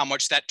and see how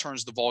much that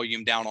turns the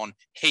volume down on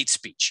hate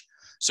speech.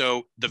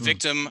 So the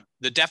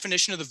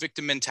definition of the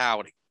victim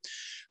mentality.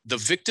 The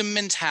victim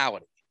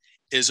mentality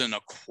is an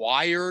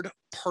acquired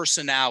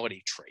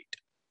personality trait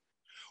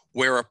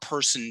where a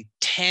person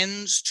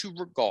tends to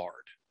regard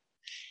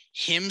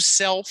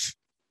himself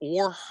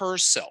or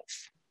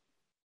herself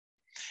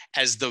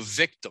as the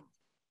victim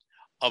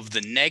of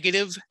the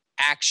negative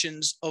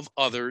actions of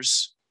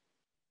others,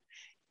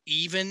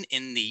 even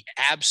in the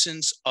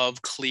absence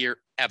of clear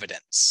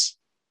evidence,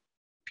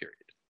 period.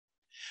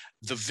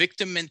 The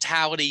victim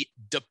mentality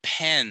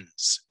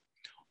depends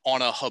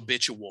on a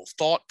habitual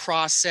thought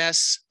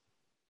process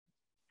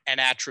and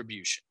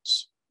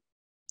attributions.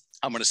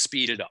 I'm going to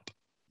speed it up.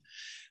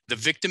 The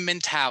victim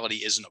mentality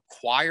is an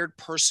acquired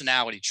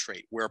personality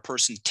trait where a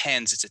person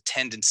it's a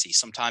tendency.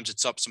 Sometimes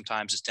it's up,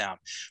 sometimes it's down.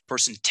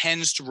 Person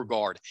tends to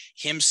regard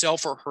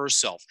himself or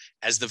herself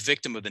as the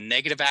victim of the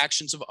negative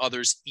actions of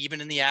others,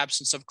 even in the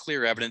absence of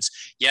clear evidence.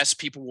 Yes,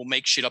 people will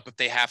make shit up if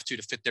they have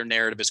to fit their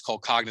narrative. It's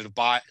called cognitive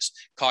bias,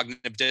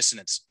 cognitive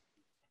dissonance.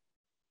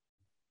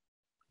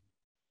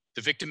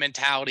 The victim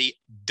mentality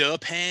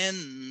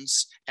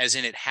depends, as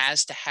in it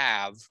has to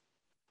have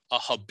a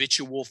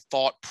habitual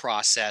thought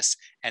process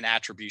and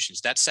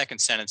attributions. That second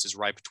sentence is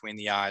right between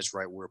the eyes,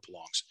 right where it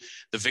belongs.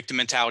 The victim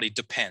mentality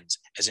depends,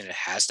 as in it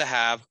has to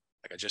have,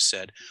 like I just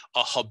said,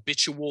 a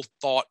habitual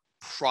thought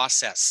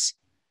process.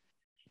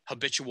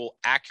 Habitual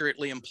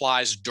accurately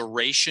implies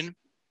duration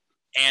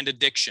and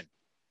addiction.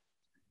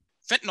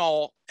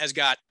 Fentanyl has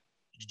got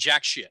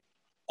jack shit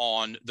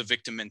on the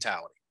victim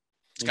mentality.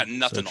 It's got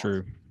nothing on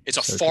it. It's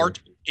a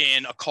fart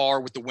in a car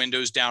with the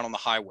windows down on the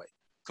highway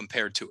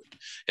compared to it.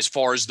 As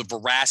far as the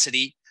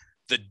veracity,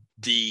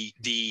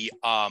 the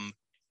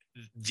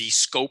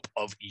scope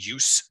of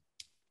use,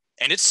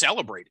 and it's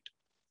celebrated.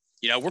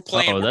 You know, we're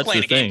playing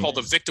a game called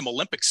the Victim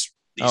Olympics.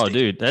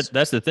 Dude,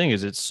 that's the thing,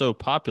 is it's so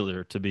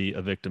popular to be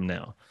a victim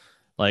now.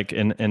 Like,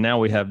 and now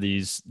we have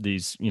these,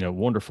 you know,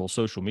 wonderful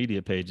social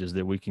media pages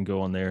that we can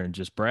go on there and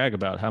just brag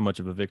about how much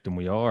of a victim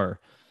we are.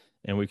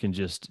 And we can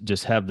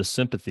just have the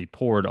sympathy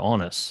poured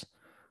on us,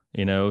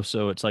 you know?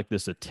 So it's like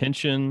this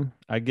attention,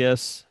 I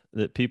guess,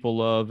 that people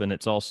love. And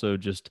it's also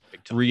just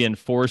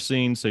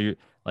reinforcing. So you're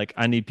like,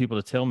 I need people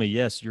to tell me,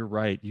 yes, you're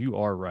right. You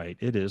are right.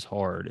 It is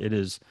hard. It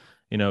is,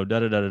 you know,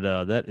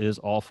 that is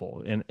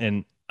awful.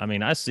 And I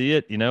mean, I see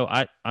it, you know,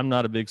 I'm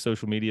not a big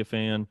social media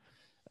fan.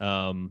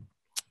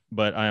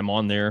 But I am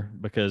on there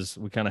because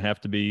we kind of have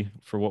to be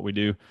for what we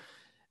do.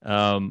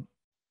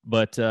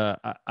 But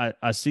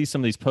I see some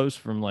of these posts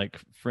from like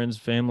friends,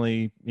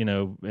 family, you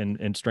know,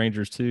 and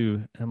strangers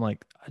too. And I'm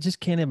like, I just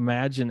can't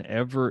imagine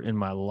ever in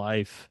my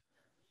life.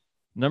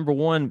 Number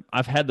one,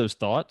 I've had those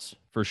thoughts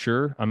for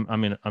sure.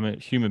 I'm a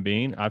human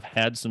being. I've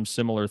had some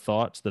similar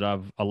thoughts that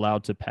I've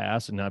allowed to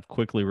pass, and I've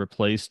quickly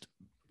replaced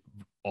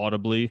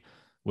audibly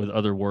with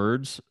other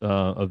words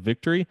of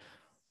victory.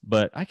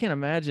 But I can't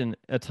imagine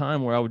a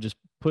time where I would just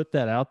put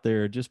that out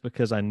there just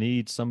because I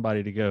need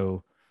somebody to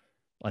go,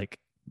 like,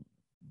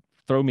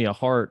 throw me a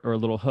heart or a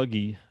little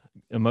huggy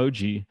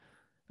emoji,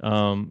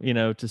 you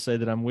know, to say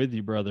that I'm with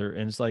you, brother.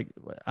 And it's like,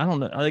 I don't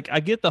know. Like,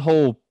 I get the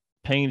whole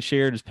pain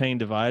shared is pain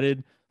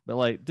divided, but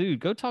like, dude,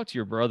 go talk to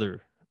your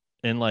brother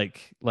and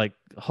like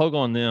hug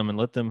on them and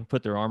let them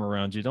put their arm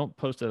around you. Don't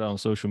post it on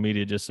social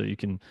media just so you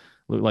can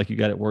look like you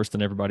got it worse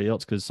than everybody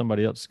else, because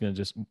somebody else is going to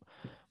just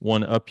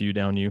one up you,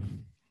 down you.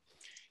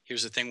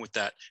 Here's the thing with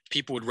that.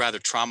 People would rather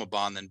trauma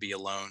bond than be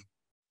alone.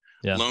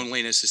 Yeah.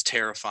 Loneliness is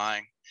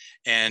terrifying.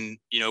 And,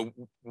 you know,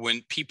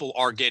 when people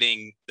are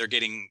getting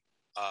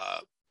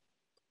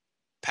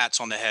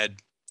pats on the head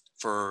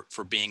for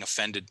being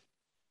offended.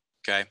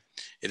 Okay.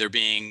 They're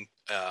being,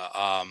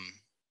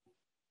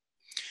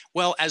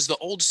 well, as the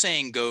old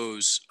saying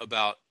goes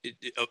about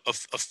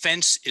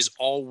offense is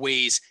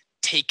always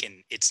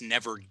taken. It's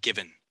never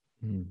given.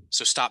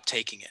 So stop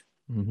taking it.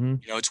 You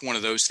know, it's one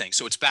of those things.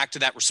 So it's back to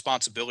that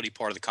responsibility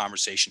part of the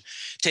conversation.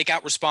 Take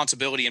out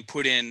responsibility and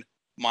put in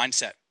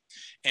mindset.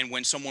 And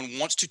when someone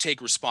wants to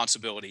take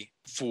responsibility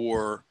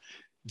for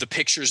the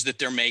pictures that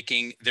they're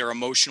making, their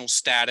emotional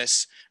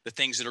status, the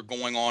things that are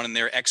going on in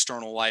their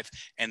external life,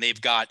 and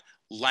they've got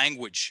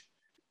language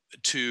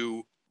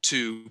to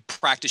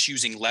practice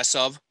using less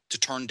of, to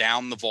turn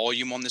down the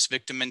volume on this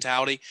victim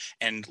mentality,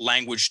 and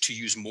language to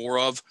use more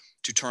of,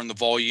 to turn the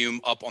volume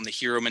up on the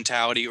hero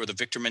mentality or the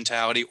victor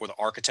mentality or the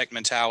architect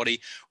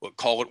mentality, or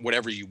call it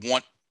whatever you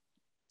want.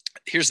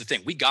 Here's the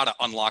thing. We got to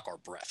unlock our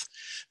breath.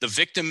 The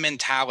victim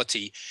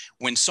mentality,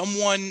 when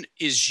someone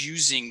is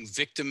using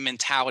victim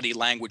mentality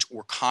language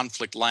or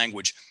conflict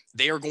language,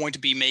 they are going to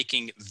be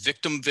making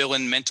victim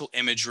villain mental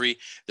imagery.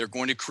 They're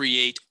going to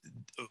create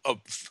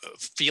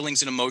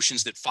feelings and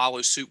emotions that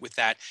follow suit with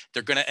that.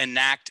 They're going to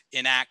enact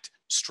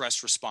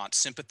stress response,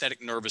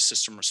 sympathetic nervous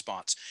system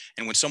response.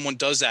 And when someone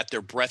does that,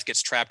 their breath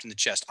gets trapped in the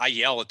chest. I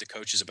yell at the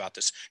coaches about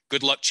this.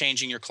 Good luck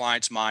changing your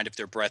client's mind if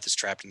their breath is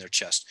trapped in their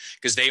chest,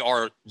 because they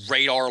are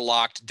radar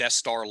locked, Death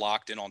Star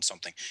locked in on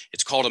something.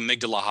 It's called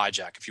amygdala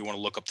hijack, if you want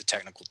to look up the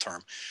technical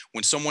term.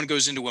 When someone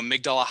goes into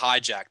amygdala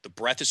hijack, the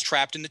breath is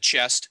trapped in the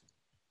chest.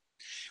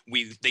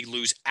 They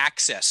lose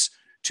access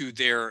to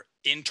their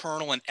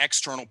internal and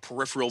external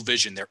peripheral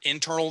vision. Their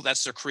internal,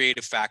 that's their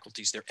creative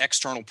faculties. Their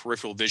external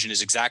peripheral vision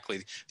is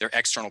exactly their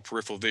external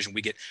peripheral vision.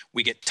 We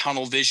get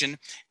tunnel vision.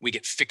 We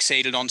get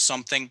fixated on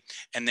something,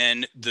 and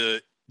then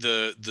the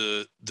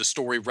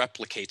story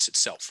replicates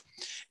itself.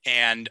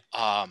 And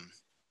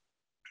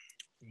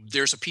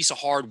there's a piece of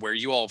hardware.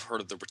 You all have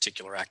heard of the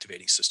reticular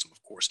activating system,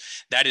 of course.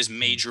 That is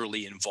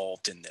majorly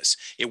involved in this.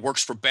 It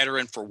works for better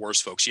and for worse,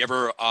 folks. You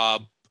ever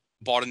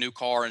bought a new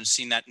car and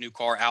seen that new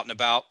car out and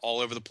about all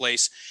over the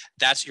place?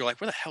 You're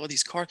like, where the hell are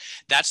these cars?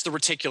 That's the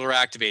reticular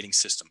activating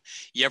system.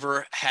 You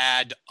ever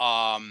had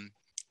all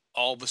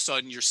of a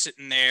sudden you're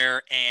sitting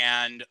there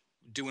and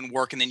doing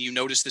work, and then you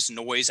notice this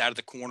noise out of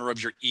the corner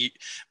of your ear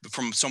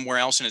from somewhere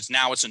else, and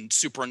it's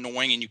super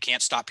annoying and you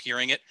can't stop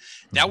hearing it?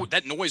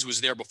 That noise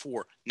was there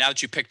before. Now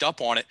that you picked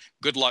up on it,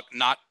 good luck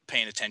not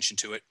paying attention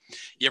to it.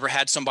 You ever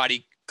had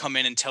somebody come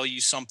in and tell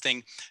you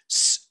something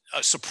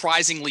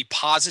surprisingly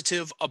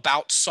positive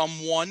about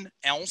someone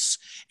else,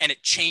 and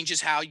it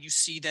changes how you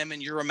see them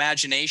in your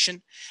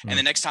imagination. And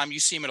the next time you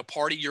see them at a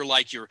party, you're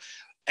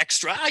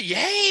extra,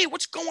 yay,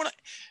 what's going on?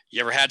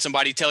 You ever had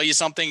somebody tell you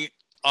something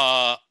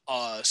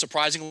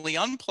surprisingly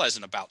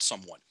unpleasant about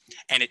someone,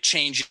 and it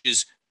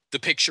changes the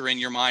picture in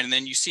your mind, and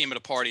then you see them at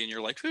a party and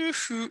you're like,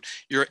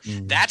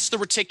 that's the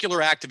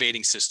reticular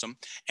activating system.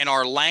 And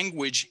our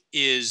language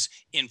is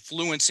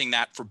influencing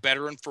that for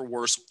better and for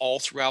worse all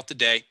throughout the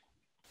day.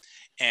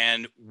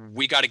 And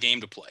we got a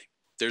game to play.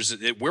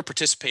 We're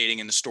participating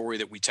in the story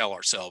that we tell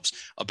ourselves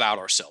about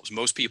ourselves.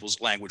 Most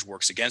people's language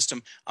works against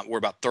them. We're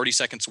about 30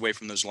 seconds away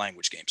from those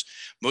language games.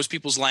 Most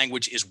people's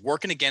language is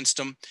working against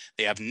them.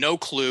 They have no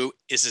clue.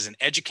 This is an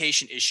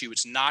education issue.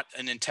 It's not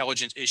an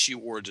intelligence issue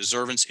or a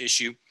deservance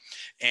issue.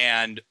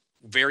 And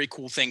very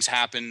cool things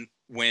happen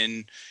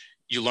when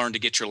you learn to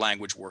get your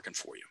language working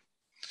for you.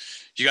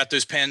 You got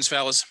those pens,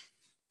 fellas?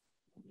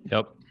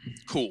 Yep.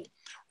 Cool.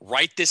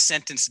 Write this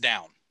sentence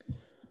down.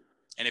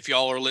 And if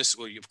y'all are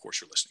listening, well, of course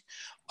you're listening.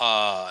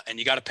 And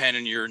you got a pen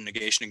and you're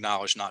negation,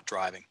 acknowledge, not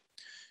driving.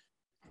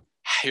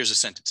 Here's a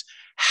sentence.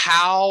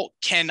 How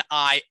can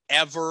I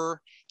ever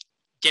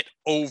get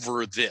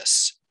over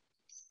this?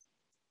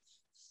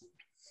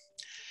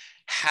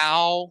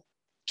 How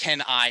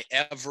can I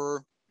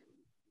ever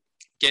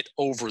get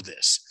over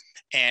this?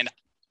 And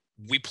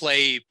we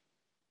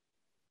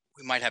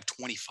might have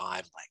 25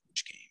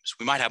 language games.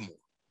 We might have more.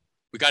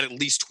 We got at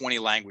least 20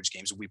 language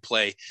games that we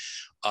play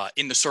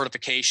in the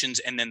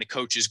certifications, and then the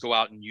coaches go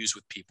out and use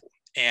with people.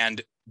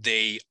 And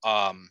they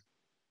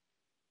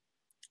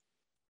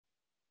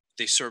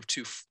serve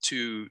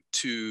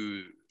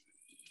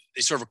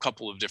they serve a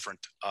couple of different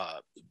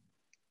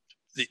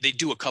they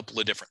do a couple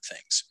of different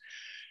things.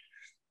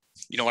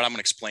 You know what? I'm going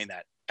to explain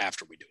that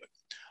after we do it.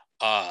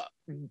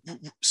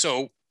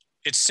 So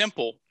it's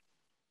simple.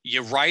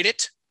 You write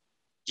it,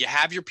 you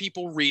have your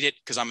people read it,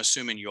 because I'm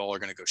assuming you all are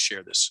going to go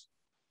share this.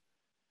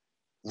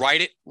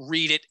 Write it,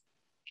 read it,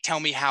 tell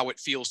me how it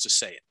feels to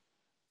say it.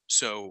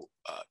 So,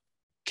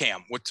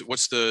 Cam, what's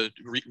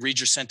read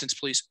your sentence,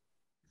 please.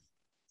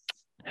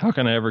 How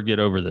can I ever get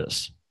over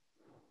this?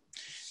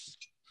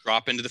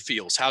 Drop into the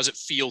feels. How does it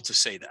feel to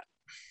say that?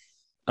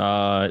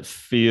 It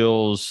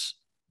feels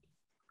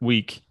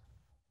weak.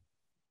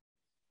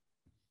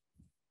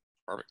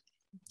 Perfect.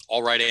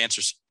 All right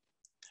answers.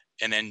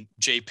 And then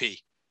JP.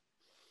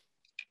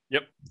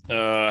 Yep.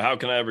 How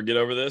can I ever get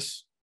over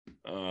this?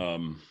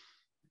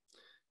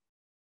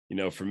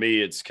 For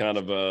me, it's kind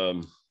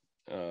of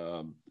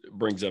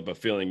brings up a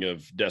feeling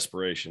of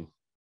desperation.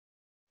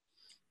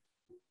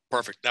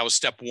 Perfect. That was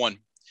step one.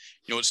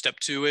 You know what step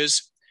two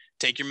is?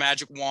 Take your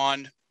magic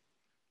wand,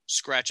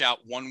 scratch out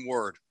one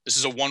word. This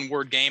is a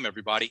one-word game,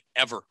 everybody,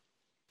 ever.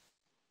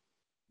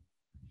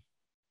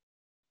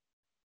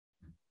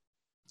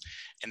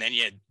 And then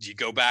you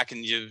go back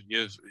and you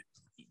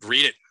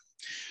read it.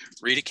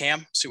 Read it,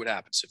 Cam. See what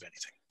happens, if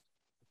anything.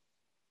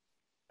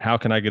 How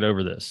can I get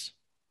over this?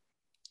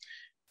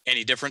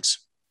 Any difference?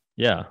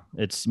 Yeah,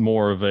 it's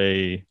more of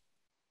a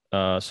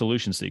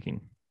solution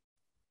seeking.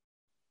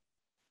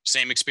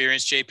 Same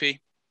experience, JP?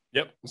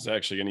 Yep. It's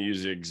actually going to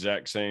use the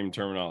exact same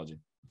terminology.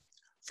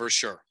 For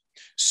sure.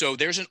 So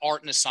there's an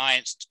art and a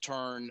science to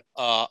turn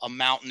a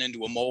mountain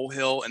into a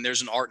molehill, and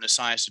there's an art and a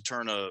science to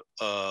turn a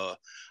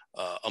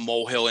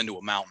molehill into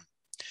a mountain.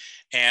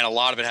 And a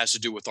lot of it has to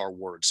do with our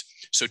words.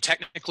 So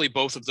technically,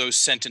 both of those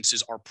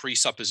sentences are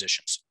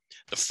presuppositions.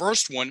 The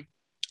first one,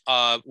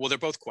 they're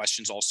both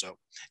questions also.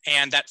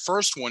 And that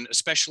first one,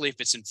 especially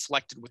if it's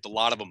inflected with a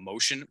lot of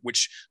emotion,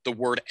 which the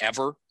word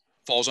ever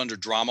falls under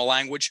drama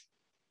language.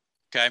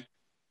 Okay.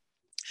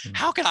 Mm-hmm.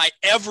 How can I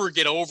ever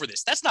get over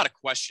this? That's not a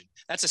question.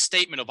 That's a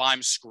statement of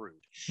I'm screwed.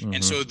 Mm-hmm.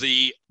 And so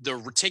the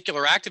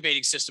reticular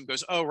activating system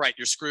goes, oh, right,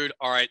 you're screwed.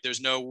 All right.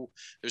 There's no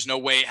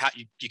way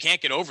you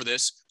can't get over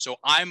this. So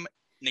I'm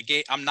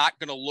not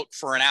going to look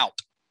for an out.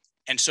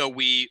 And so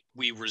we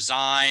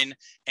resign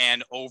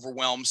and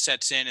overwhelm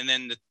sets in, and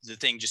then the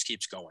thing just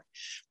keeps going.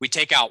 We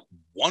take out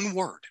one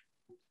word,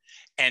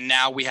 and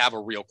now we have a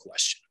real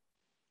question.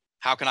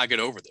 How can I get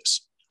over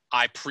this?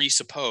 I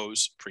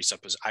presuppose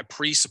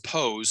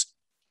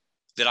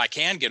that I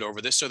can get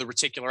over this. So the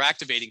reticular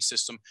activating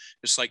system,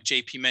 just like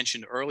JP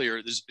mentioned earlier,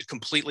 is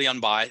completely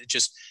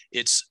unbiased.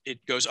 It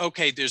goes,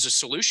 okay, there's a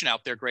solution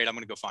out there. Great. I'm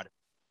going to go find it.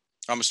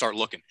 I'm going to start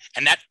looking.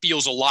 And that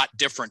feels a lot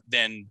different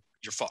than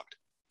you're fucked.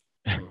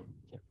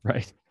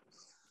 Right.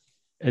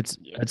 It's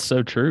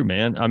so true,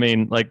 man. I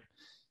mean,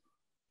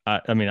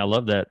 I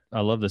love that. I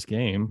love this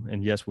game,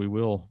 and yes, we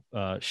will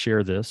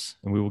share this,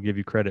 and we will give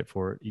you credit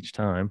for it each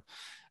time.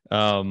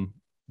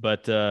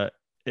 But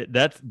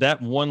that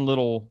one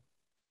little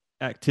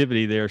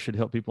activity there should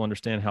help people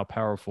understand how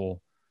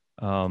powerful.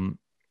 And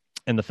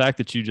the fact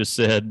that you just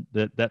said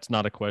that's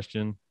not a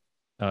question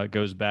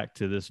goes back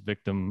to this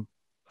victim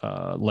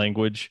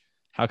language.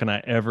 How can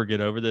I ever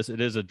get over this?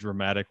 It is a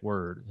dramatic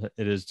word.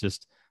 It is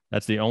just.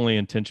 That's the only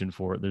intention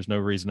for it. There's no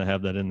reason to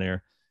have that in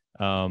there.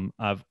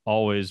 I've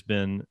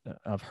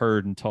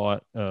heard and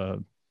taught,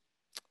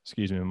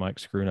 excuse me, my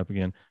mic's screwing up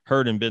again.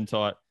 Heard and been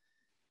taught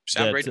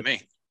Sound great to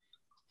me.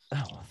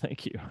 Oh, well,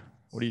 thank you.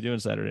 What are you doing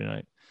Saturday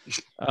night?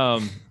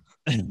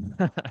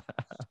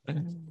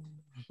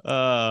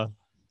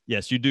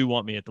 Yes, you do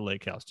want me at the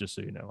lake house, just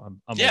so you know.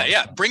 I'm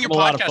Bring your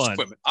podcast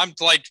equipment. I'm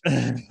like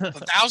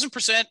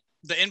 1,000%.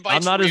 The invite.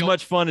 I'm not as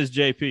much fun as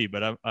JP,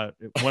 but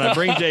when I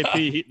bring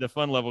JP, the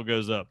fun level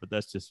goes up. But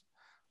that's just,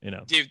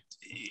 Dude,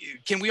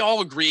 can we all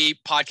agree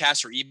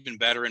podcasts are even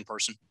better in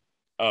person?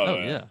 Oh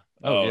yeah.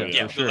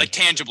 Yeah, sure. like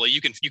tangibly,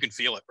 you can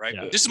feel it, right?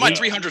 Yeah. This is my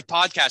 300th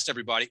podcast,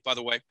 everybody, by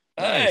the way.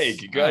 Hey,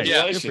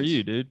 congratulations. Good for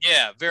you, dude.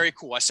 Yeah, very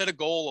cool. I set a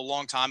goal a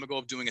long time ago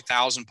of doing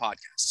 1,000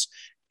 podcasts,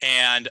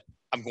 and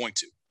I'm going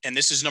to. And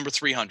this is number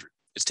 300.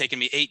 It's taken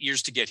me 8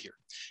 years to get here,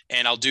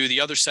 and I'll do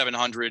the other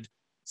 700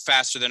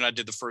 faster than I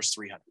did the first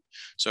 300.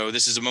 So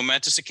this is a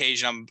momentous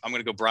occasion. I'm going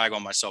to go brag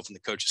on myself in the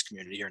coaches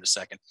community here in a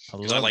second,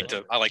 because I like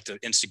to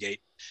instigate.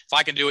 If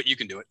I can do it, you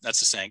can do it. That's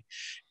the saying.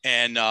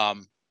 And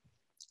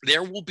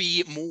there will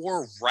be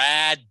more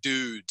rad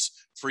dudes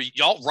for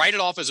y'all. Write it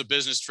off as a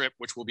business trip,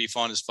 which will be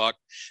fun as fuck.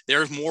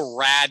 There's more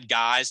rad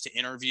guys to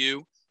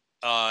interview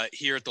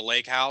here at the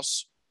lake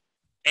house,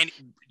 and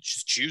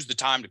just choose the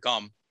time to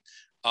come.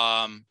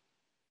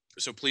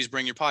 So please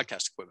bring your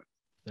podcast equipment.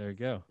 There you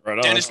go. Right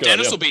on.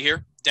 Dennis will be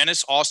here.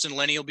 Dennis, Austin,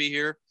 Lenny will be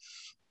here.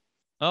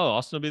 Oh,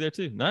 Austin will be there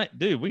too. Nice,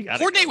 dude. We got to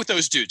coordinate with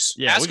those dudes.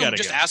 Yeah,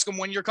 ask them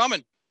when you're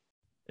coming.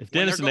 If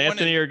Dennis and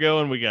Anthony are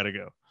going, we got to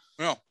go.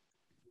 No.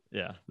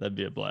 Yeah, that'd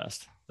be a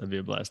blast.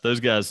 Those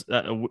guys,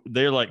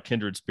 they're like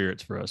kindred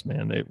spirits for us,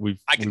 man.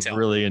 We've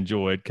really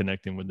enjoyed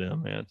connecting with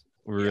them, man.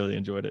 We really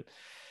enjoyed it.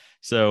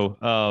 So,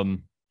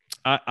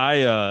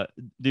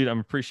 dude, I'm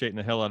appreciating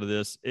the hell out of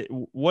this.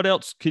 What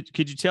else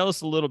could you tell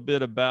us a little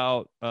bit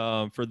about,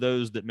 for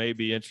those that may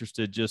be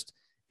interested just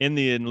in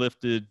the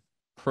Enlifted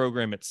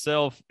program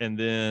itself? And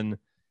then,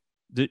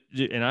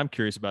 and I'm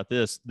curious about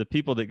this, the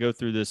people that go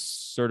through this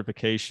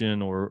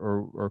certification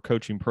or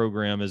coaching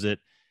program,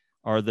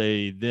 are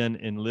they then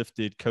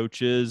Enlifted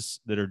coaches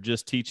that are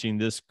just teaching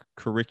this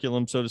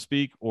curriculum, so to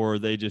speak, or are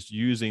they just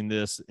using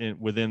this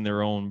within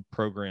their own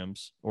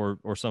programs, or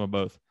some of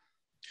both?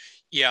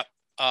 Yeah.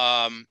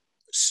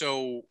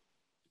 So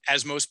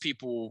as most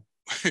people,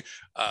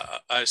 I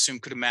assume,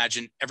 could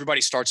imagine,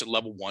 everybody starts at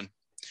level 1.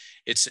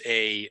 It's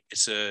a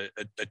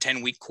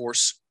 10-week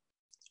course.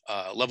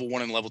 Level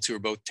 1 and level 2 are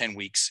both 10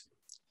 weeks.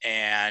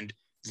 And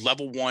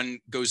level 1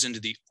 goes into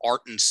the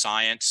art and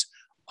science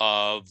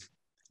of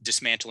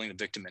dismantling the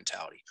victim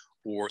mentality,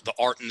 or the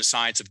art and the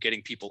science of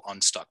getting people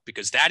unstuck,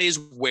 because that is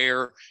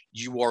where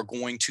you are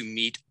going to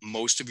meet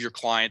most of your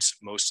clients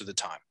most of the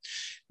time.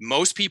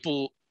 Most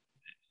people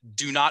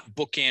do not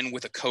book in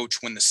with a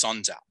coach when the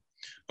sun's out.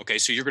 Okay.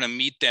 So you're going to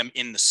meet them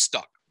in the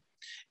stuck.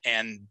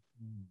 And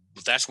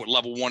that's what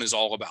level 1 is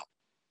all about.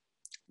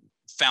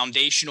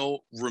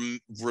 Foundational,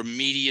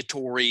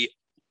 remediatory,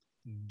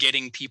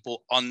 getting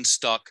people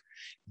unstuck,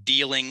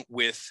 dealing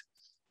with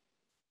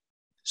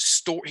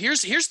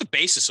Here's the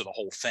basis of the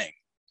whole thing.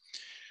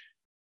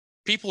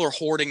 People are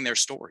hoarding their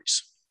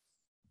stories.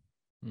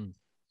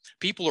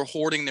 People are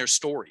hoarding their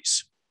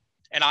stories.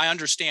 And I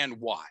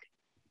understand why.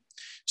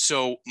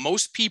 So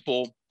most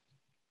people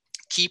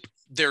keep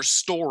their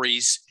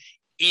stories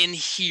in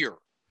here.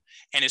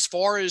 And as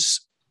far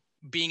as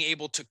being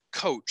able to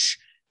coach,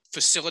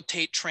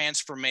 facilitate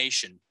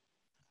transformation,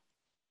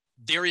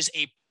 there is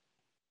a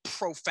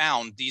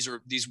profound, these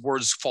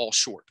words fall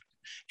short,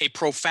 a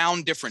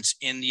profound difference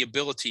in the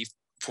ability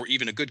for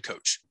even a good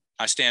coach.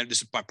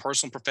 This is my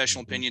personal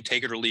professional opinion,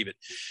 take it or leave it.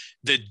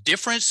 The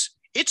difference,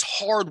 it's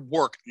hard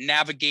work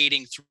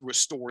navigating through a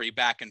story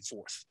back and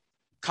forth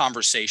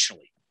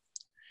conversationally,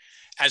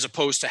 as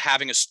opposed to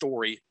having a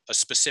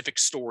specific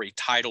story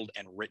titled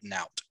and written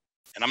out.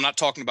 And I'm not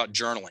talking about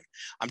journaling.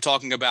 I'm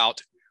talking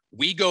about,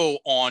 we go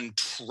on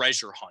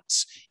treasure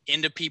hunts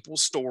into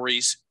people's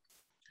stories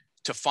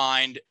to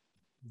find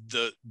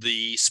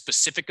the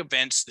specific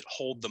events that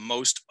hold the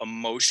most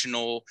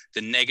emotional,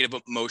 the negative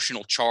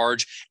emotional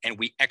charge, and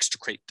we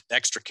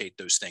extricate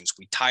those things.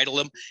 We title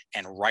them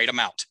and write them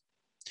out.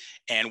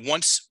 And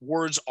once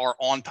words are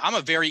on, I'm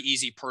a very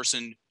easy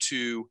person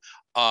to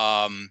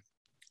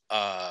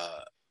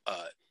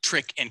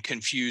trick and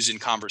confuse in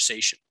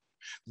conversation.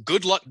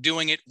 Good luck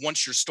doing it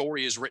once your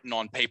story is written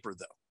on paper,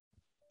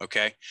 though.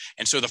 Okay.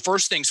 And so the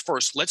first things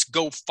first, let's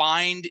go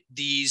find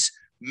these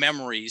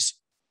memories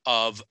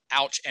of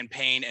ouch and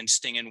pain and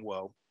sting and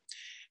woe,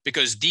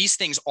 because these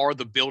things are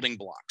the building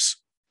blocks.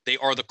 They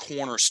are the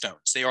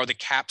cornerstones. They are the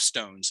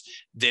capstones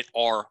that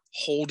are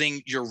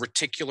holding your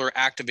reticular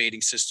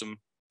activating system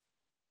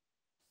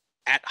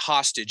at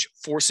hostage,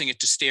 forcing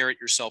it to stare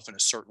at yourself in a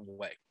certain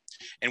way.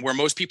 And where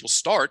most people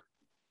start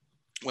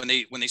when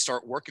they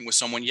start working with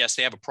someone, yes,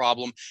 they have a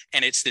problem,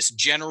 and it's this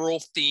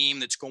general theme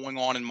that's going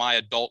on in my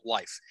adult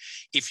life.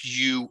 If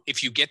you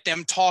get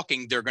them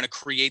talking, they're going to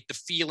create the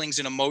feelings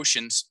and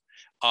emotions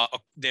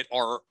that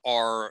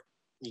are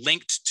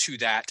linked to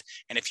that.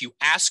 And if you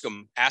ask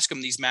them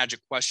these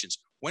magic questions,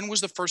 when was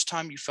the first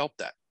time you felt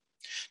that?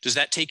 Does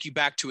that take you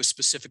back to a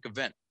specific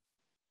event?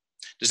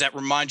 Does that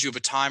remind you of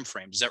a time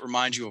frame? Does that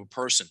remind you of a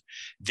person?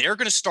 They're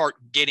going to start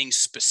getting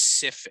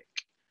specific.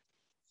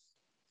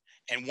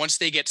 And once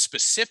they get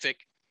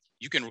specific,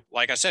 you can,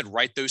 like I said,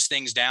 write those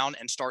things down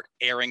and start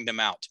airing them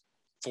out.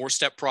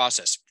 4-step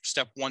process.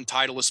 Step 1,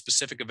 title a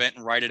specific event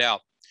and write it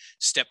out.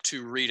 Step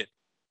 2, read it.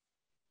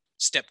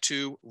 Step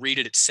 2, read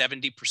it at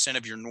 70%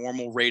 of your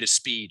normal rate of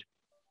speed.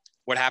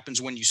 What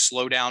happens when you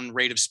slow down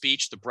rate of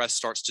speech? The breath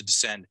starts to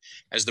descend.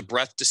 As the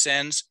breath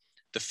descends,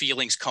 the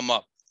feelings come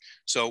up.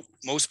 So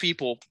most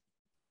people,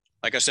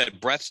 like I said,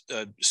 breath,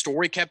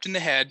 story kept in the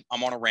head.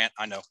 I'm on a rant,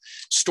 I know.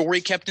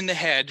 Story kept in the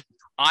head.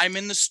 I'm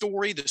in the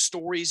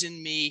story's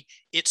in me.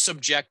 It's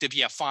subjective.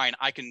 Yeah, fine.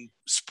 I can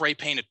spray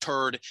paint a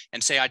turd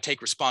and say I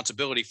take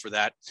responsibility for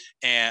that.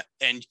 And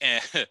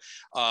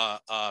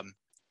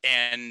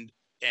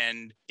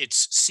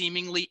it's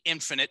seemingly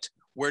infinite.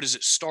 Where does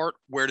it start?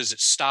 Where does it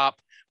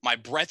stop? My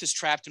breath is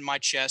trapped in my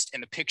chest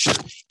and the picture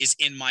is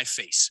in my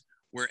face.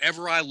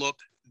 Wherever I look,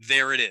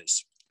 there it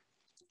is.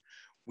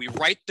 We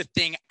write the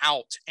thing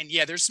out. And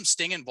yeah, there's some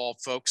sting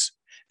involved, folks.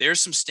 There's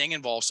some sting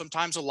involved,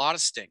 sometimes a lot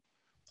of sting.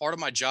 Part of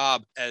my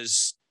job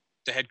as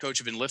the head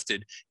coach of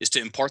Enlifted is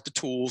to impart the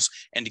tools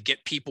and to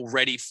get people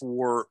ready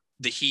for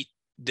the heat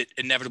that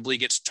inevitably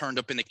gets turned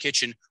up in the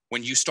kitchen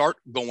when you start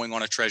going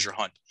on a treasure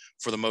hunt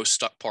for the most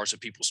stuck parts of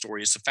people's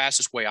story. It's the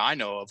fastest way I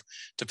know of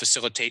to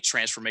facilitate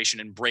transformation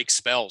and break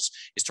spells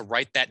is to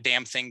write that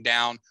damn thing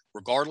down,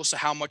 regardless of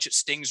how much it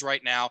stings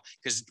right now,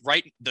 because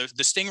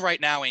the sting right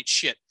now ain't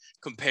shit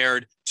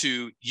compared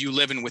to you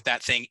living with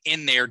that thing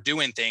in there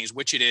doing things,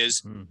 which it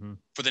is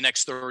for the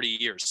next 30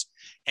 years.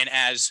 And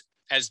as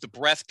the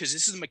breath, because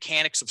this is the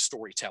mechanics of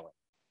storytelling,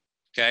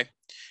 okay?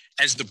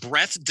 As the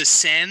breath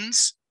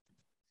descends,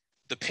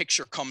 the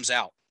picture comes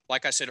out.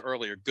 Like I said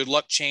earlier, good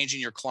luck changing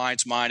your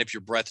client's mind if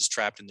your breath is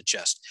trapped in the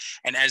chest.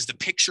 And as the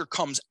picture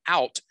comes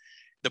out,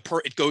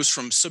 it goes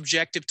from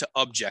subjective to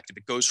objective.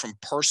 It goes from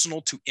personal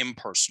to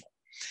impersonal.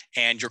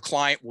 And your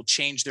client will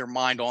change their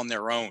mind on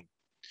their own.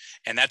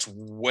 And that's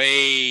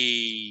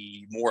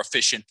way more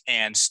efficient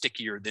and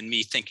stickier than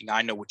me thinking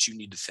I know what you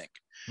need to think.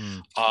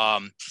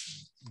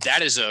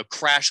 That is a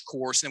crash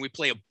course. And then we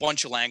play a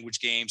bunch of language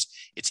games.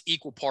 It's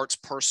equal parts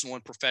personal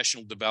and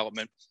professional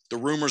development. The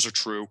rumors are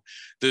true.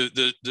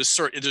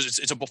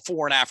 It's a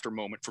before and after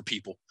moment for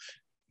people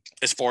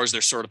as far as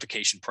their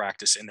certification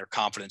practice and their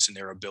confidence in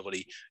their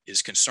ability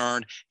is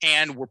concerned.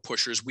 And we're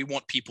pushers. We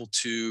want people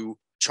to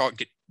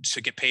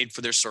get paid for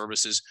their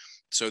services.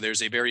 So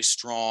there's a very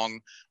strong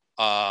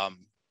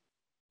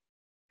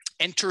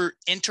enter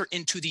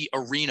into the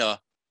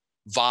arena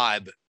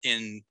vibe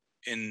in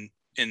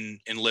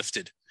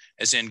Enlifted,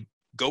 as in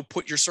go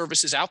put your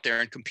services out there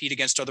and compete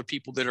against other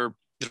people that are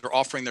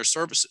offering their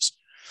services.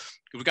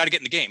 We've got to get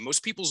in the game.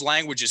 Most people's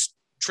language is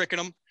tricking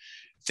them,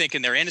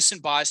 thinking they're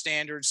innocent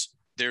bystanders,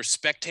 they're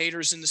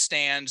spectators in the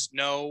stands.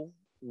 No,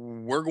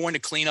 we're going to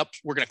clean up.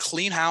 We're going to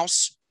clean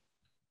house,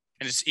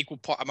 and it's equal.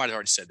 I might have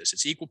already said this.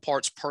 It's equal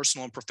parts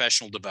personal and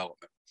professional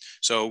development.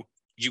 So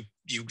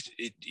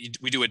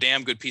we do a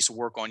damn good piece of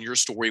work on your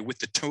story with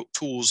the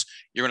tools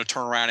you're going to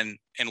turn around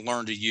and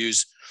learn to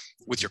use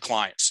with your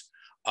clients.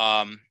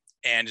 And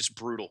it's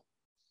brutal.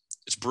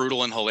 It's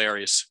brutal and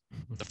hilarious.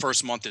 The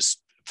first month is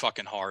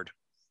fucking hard.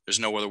 There's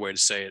no other way to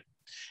say it.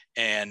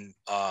 And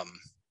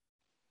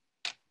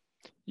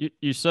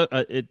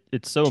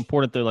it's so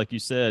important though, like you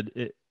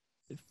said,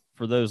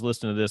 for those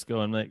listening to this,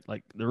 going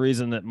like the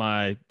reason that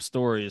my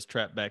story is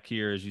trapped back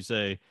here, as you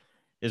say,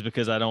 is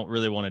because I don't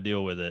really want to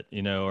deal with it,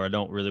 or I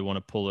don't really want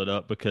to pull it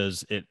up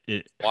because it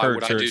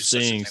hurts or it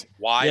stings.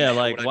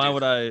 Why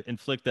would I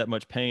inflict that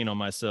much pain on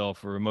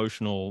myself or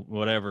emotional,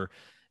 whatever?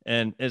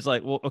 And it's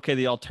like, well, okay,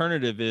 the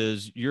alternative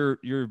is you're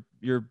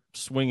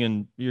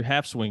swinging, you're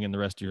half swinging the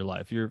rest of your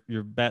life.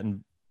 You're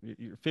batting,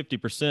 you're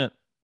 50%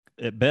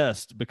 at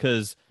best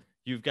because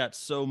you've got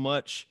so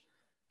much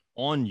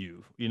on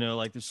you,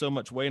 like there's so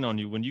much weight on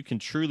you. When you can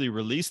truly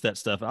release that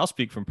stuff, I'll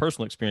speak from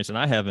personal experience, and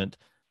I haven't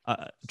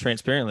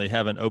transparently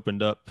haven't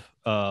opened up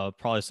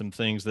probably some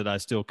things that I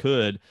still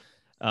could.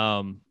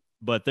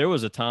 But there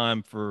was a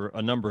time for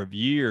a number of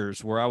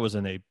years where I was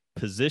in a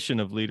position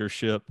of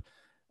leadership,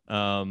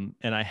 and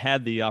I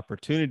had the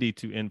opportunity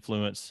to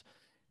influence,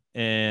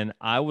 and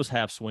I was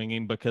half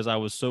swinging because I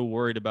was so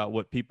worried about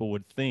what people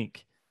would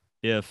think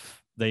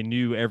if they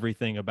knew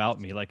everything about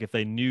me. Like if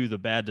they knew the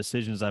bad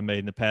decisions I made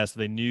in the past, if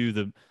they knew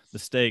the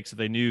mistakes, if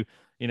they knew,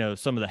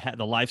 some of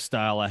the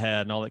lifestyle I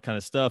had and all that kind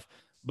of stuff.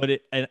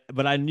 But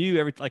I knew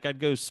everything. Like I'd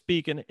go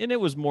speak, and it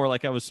was more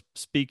like I was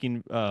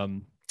speaking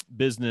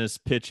business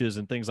pitches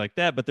and things like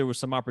that. But there was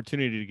some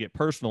opportunity to get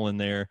personal in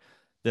there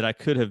that I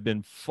could have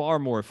been far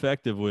more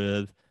effective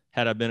with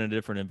had I been in a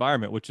different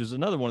environment. Which is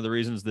another one of the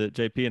reasons that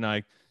JP and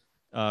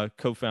I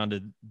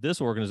co-founded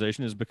this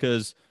organization, is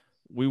because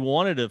we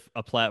wanted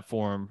a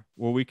platform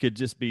where we could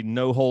just be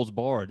no holds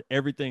barred.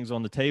 Everything's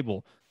on the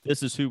table.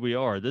 This is who we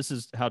are. This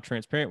is how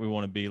transparent we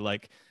want to be.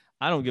 Like,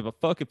 I don't give a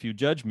fuck if you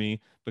judge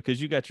me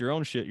because you got your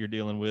own shit you're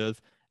dealing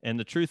with. And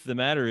the truth of the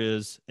matter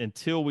is,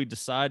 until we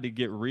decide to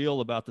get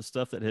real about the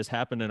stuff that has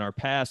happened in our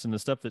past and the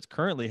stuff that's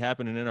currently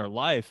happening in our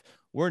life,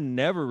 we're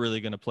never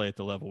really going to play at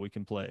the level we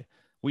can play.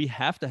 We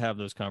have to have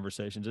those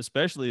conversations,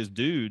 especially as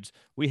dudes.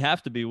 We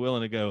have to be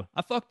willing to go,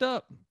 I fucked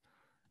up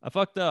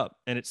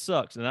and it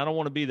sucks. And I don't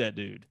want to be that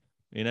dude,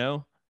 you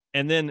know?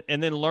 And then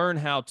learn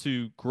how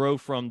to grow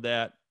from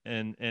that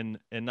and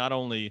not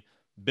only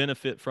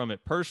benefit from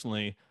it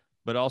personally,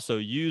 but also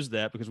use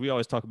that, because we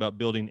always talk about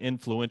building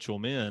influential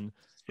men,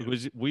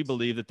 because we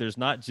believe that there's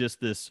not just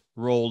this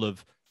role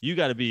of you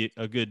got to be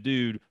a good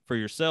dude for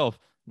yourself.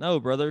 No,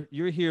 brother,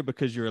 you're here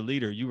because you're a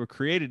leader. You were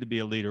created to be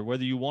a leader,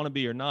 whether you want to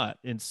be or not.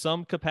 In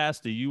some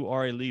capacity, you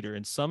are a leader.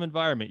 In some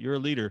environment, you're a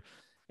leader,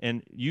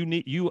 and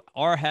you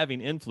are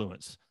having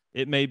influence.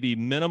 It may be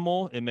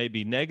minimal, it may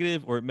be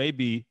negative, or it may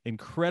be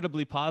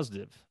incredibly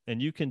positive,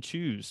 and you can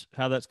choose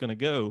how that's going to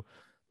go.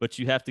 But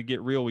you have to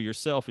get real with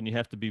yourself, and you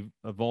have to be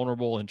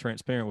vulnerable and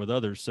transparent with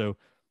others. So,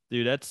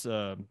 dude, that's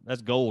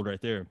gold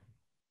right there.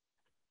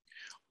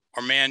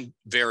 Our man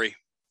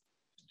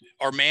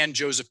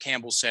Joseph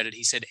Campbell said it.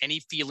 He said, any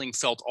feeling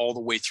felt all the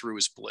way through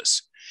is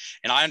bliss.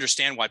 And I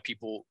understand why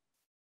people,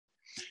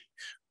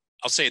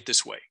 I'll say it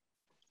this way.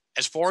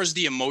 As far as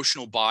the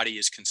emotional body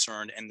is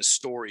concerned and the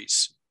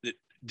stories,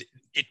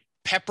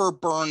 pepper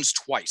burns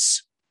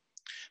twice.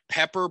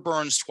 Pepper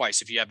burns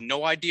twice. If you have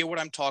no idea what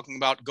I'm talking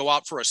about, go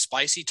out for a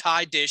spicy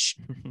Thai dish,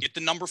 get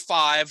the number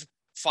 5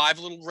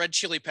 little red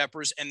chili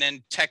peppers, and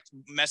then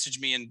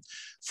message me in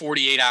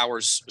 48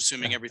 hours,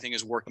 assuming everything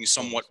is working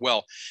somewhat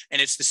well.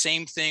 And it's the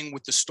same thing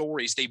with the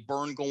stories. They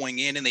burn going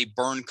in and they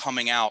burn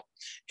coming out.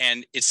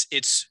 And it's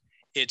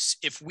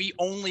if we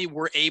only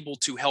were able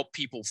to help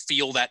people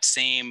feel that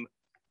same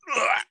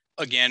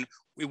again,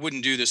 we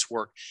wouldn't do this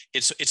work.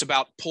 It's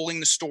about pulling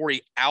the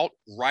story out,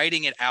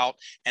 writing it out,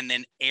 and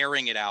then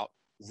airing it out.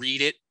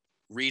 Read it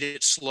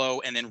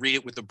slow, and then read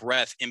it with the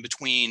breath in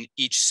between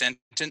each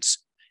sentence.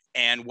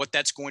 And what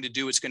that's going to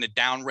do, it's going to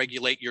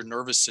downregulate your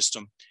nervous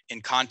system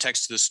in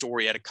context to the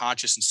story at a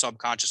conscious and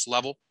subconscious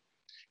level,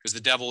 because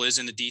the devil is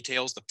in the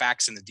details, the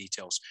facts in the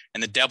details.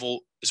 And the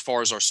devil, as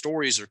far as our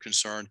stories are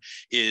concerned,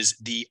 is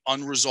the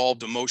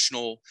unresolved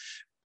emotional,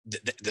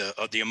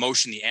 the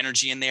emotion, the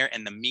energy in there,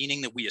 and the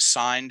meaning that we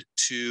assigned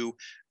to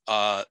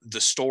the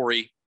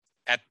story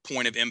at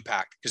point of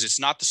impact. Because it's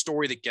not the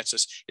story that gets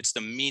us, it's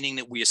the meaning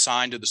that we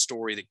assign to the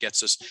story that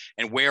gets us.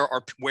 And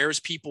where's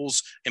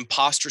people's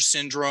imposter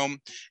syndrome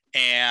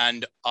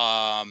and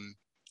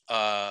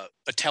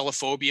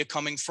atelophobia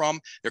coming from?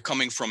 They're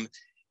coming from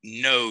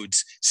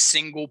nodes,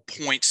 single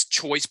points,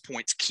 choice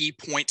points, key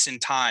points in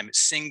time,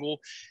 single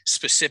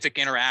specific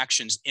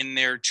interactions in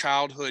their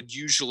childhood,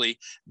 usually,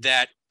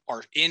 that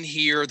are in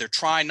here. They're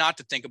trying not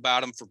to think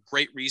about them for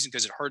great reason,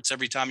 because it hurts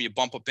every time you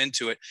bump up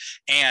into it.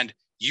 And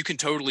you can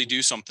totally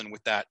do something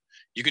with that.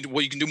 You can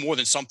do more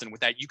than something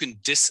with that. You can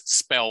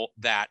dispel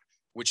that,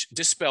 which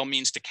dispel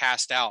means to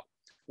cast out.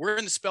 We're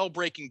in the spell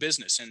breaking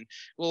business. And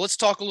well, let's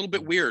talk a little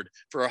bit weird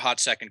for a hot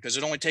second, because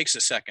it only takes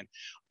a second.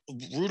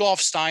 Rudolf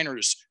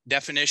Steiner's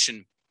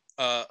definition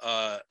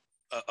of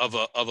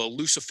a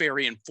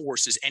Luciferian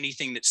force is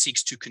anything that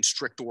seeks to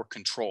constrict or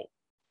control.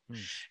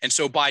 And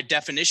so by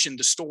definition,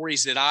 the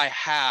stories that I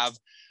have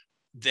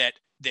that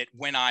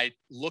when I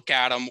look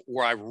at them,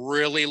 or I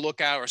really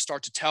look at or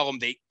start to tell them,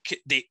 the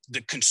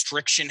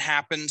constriction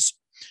happens,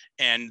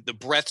 and the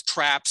breath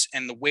traps,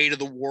 and the weight of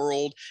the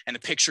world, and the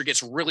picture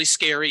gets really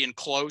scary and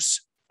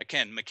close.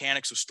 Again,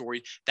 mechanics of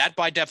story, that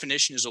by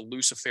definition is a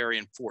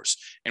Luciferian force.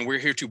 And we're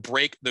here to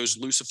break those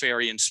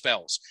Luciferian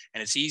spells.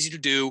 And it's easy to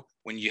do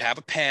when you have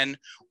a pen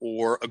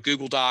or a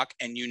Google Doc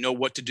and you know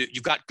what to do.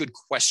 You've got good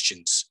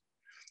questions.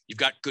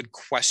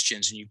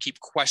 And you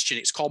keep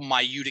questioning. It's called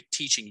maieutic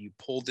teaching. You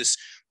pull this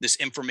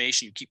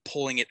information, you keep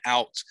pulling it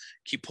out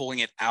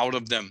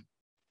of them.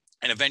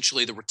 And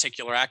eventually the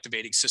reticular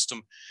activating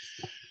system,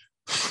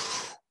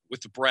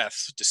 with the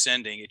breath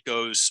descending, it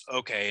goes,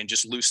 okay, and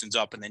just loosens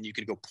up. And then you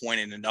can go point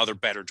in other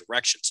better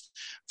directions,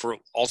 for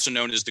also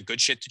known as the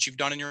good shit that you've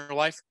done in your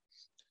life.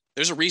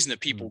 There's a reason that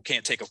people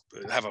can't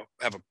have a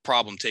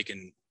problem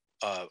taking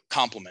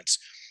compliments.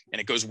 And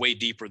it goes way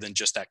deeper than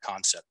just that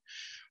concept.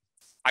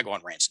 I go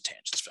on rants and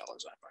tangents,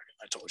 fellas.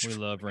 I told you. We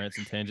love rants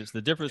and tangents.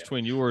 The difference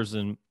between yours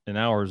and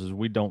ours is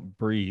we don't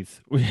breathe.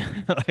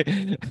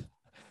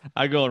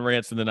 I go on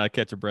rants and then I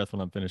catch a breath when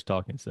I'm finished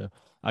talking. So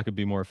I could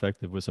be more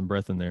effective with some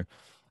breath in there.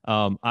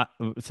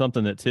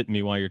 Something that's hit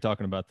me while you're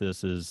talking about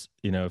this is,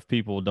 if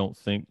people don't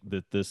think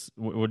that this,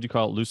 what do you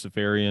call it?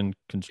 Luciferian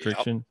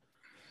constriction.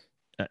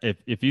 Yep.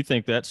 If you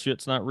think that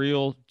shit's not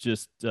real,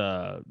 just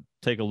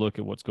take a look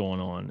at what's going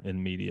on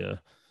in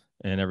media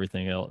and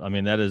everything else. I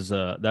mean, that is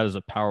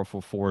a powerful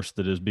force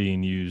that is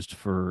being used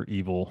for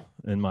evil,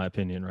 in my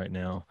opinion, right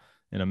now,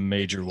 in a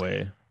major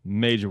way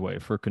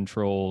for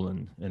control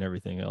and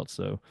everything else.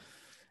 So,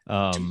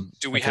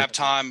 do we have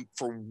time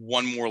for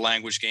one more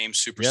language game?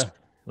 Super. Yeah,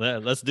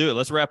 let's do it.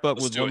 Let's wrap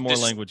up with one more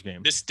language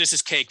game. This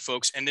is cake,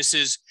 folks. And this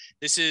is,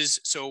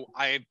 so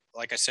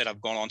like I said,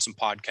 I've gone on some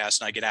podcasts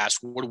and I get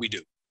asked, what do we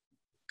do?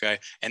 Okay.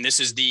 And this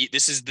is the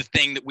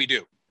thing that we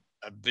do.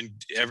 I've been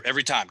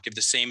every time give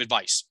the same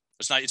advice.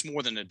 It's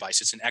more than advice.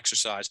 It's an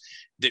exercise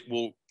that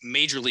will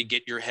majorly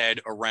get your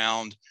head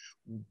around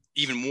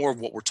even more of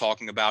what we're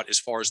talking about as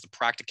far as the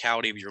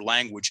practicality of your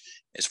language,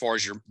 as far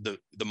as the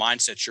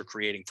mindsets you're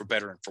creating for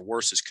better and for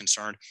worse is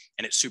concerned.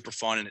 And it's super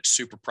fun and it's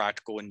super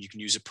practical, and you can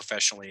use it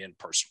professionally and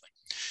personally.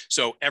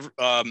 So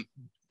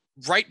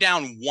write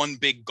down one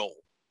big goal.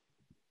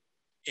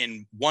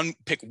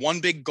 Pick one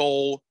big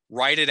goal,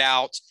 write it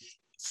out,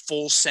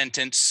 full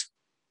sentence.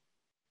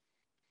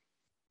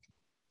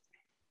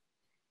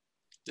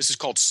 This is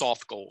called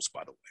soft goals,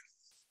 by the way.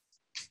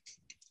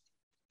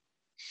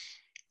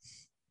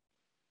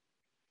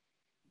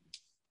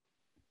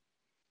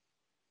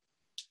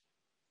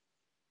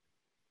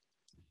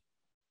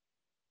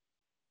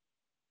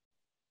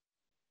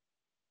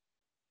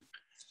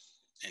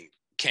 And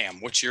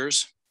Cam, what's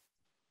yours?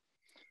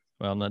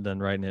 Well, I'm not done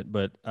writing it,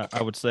 but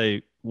I would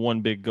say one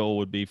big goal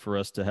would be for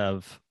us to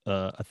have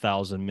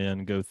 1,000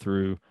 men go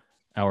through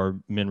our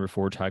Men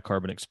Reforge high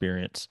carbon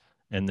experience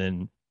and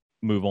then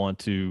move on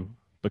to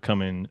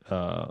becoming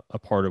a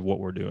part of what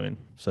we're doing.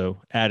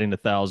 So adding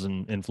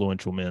 1,000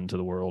 influential men to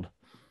the world.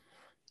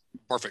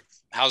 Perfect.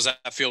 How's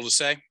that feel to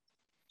say?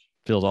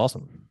 Feels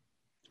awesome.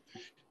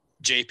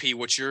 JP,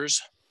 what's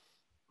yours?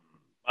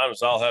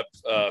 I'll have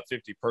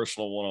 50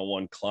 personal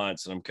one-on-one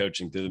clients that I'm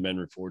coaching through the Men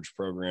Reforge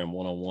program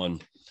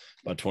one-on-one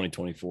by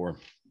 2024.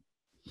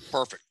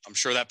 Perfect. I'm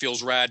sure that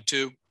feels rad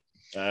too.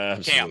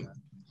 Absolutely. Cam.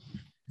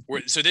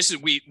 So this is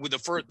with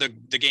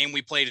the game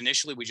we played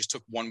initially, we just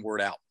took one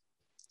word out.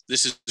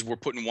 We're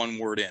putting one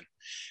word in.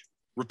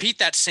 Repeat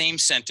that same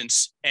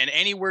sentence, and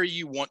anywhere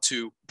you want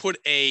to put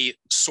a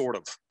sort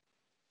of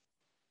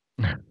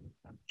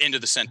into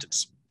the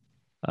sentence.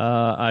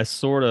 I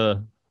sort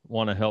of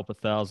want to help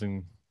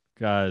 1,000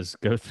 guys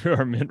go through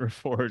our Men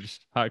Reforge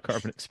high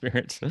carbon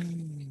experience.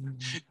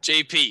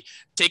 JP,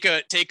 take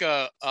a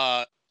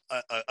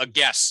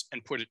guess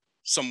and put it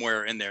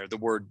somewhere in there. The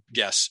word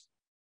guess.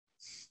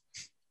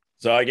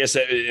 So I guess,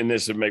 and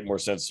this would make more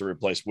sense to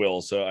replace Will.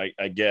 So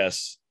I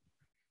guess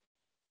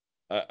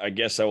I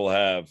will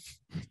have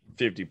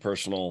 50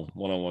 personal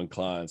one-on-one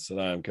clients that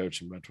I am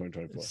coaching by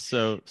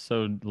 2024.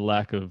 So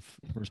lack of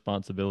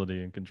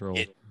responsibility and control.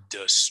 It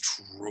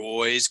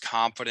destroys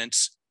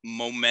confidence,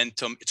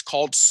 momentum. It's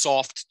called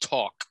soft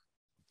talk.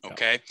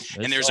 Okay. It's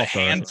and there's a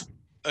hand,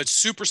 a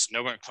super,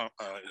 no,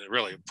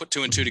 really put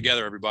two and two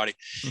together, everybody.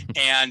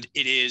 And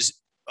it is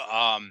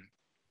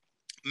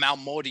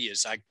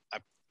Malmodius. I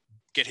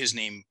get his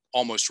name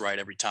almost right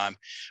every time.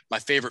 My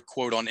favorite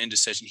quote on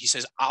indecision. He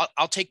says,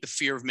 I'll take the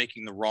fear of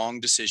making the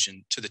wrong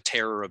decision to the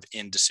terror of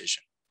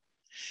indecision.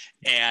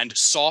 And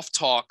soft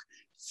talk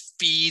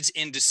feeds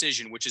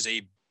indecision, which is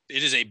it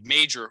is a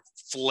major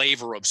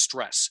flavor of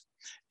stress.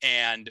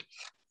 And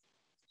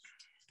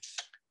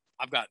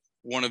I've got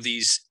one of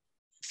these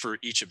for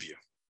each of you,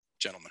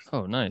 gentlemen.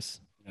 Oh, nice.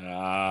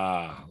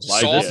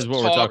 This is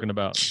what we're talking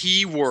about.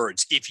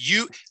 Keywords.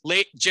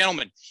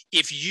 Gentlemen,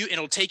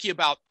 it'll take you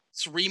about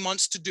 3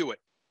 months to do it.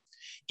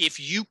 If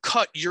you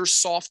cut your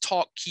soft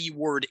talk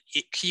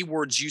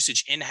keywords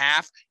usage in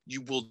half,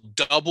 you will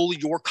double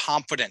your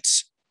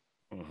confidence.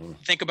 Mm-hmm.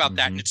 Think about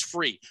that, and it's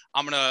free.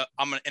 I'm gonna,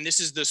 and this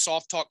is the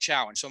soft talk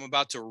challenge. So I'm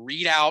about to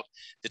read out.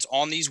 That's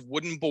on these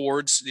wooden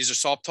boards. These are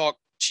soft talk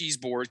cheese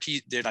boards.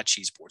 They're not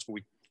cheese boards, but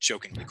we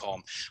jokingly call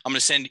them. I'm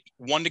gonna send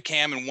one to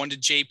Cam and one to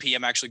JP.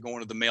 I'm actually going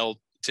to the mail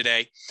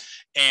today,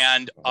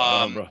 and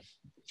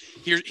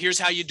here's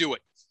how you do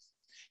it.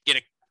 Get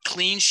a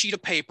clean sheet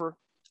of paper.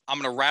 I'm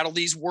going to rattle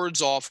these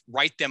words off,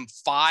 write them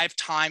 5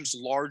 times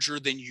larger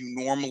than you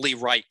normally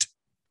write.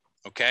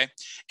 Okay.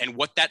 And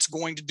what that's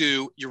going to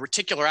do, your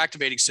reticular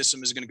activating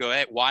system is going to go,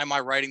 hey, why am I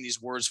writing these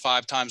words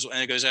 5 times?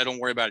 And it goes, hey, don't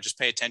worry about it. Just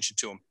pay attention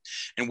to them.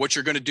 And what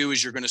you're going to do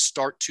is you're going to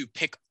start to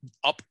pick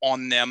up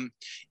on them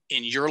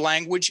in your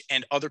language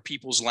and other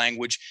people's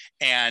language.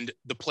 And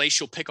the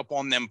place you'll pick up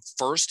on them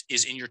first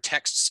is in your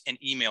texts and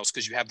emails,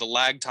 because you have the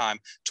lag time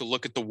to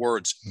look at the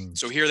words.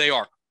 So here they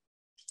are.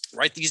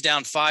 Write these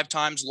down 5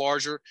 times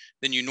larger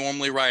than you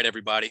normally write,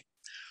 everybody.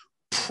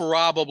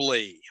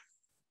 Probably.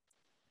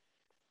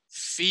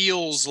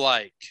 Feels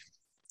like.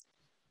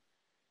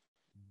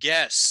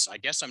 Guess. I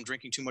guess I'm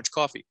drinking too much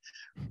coffee.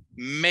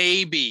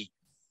 Maybe.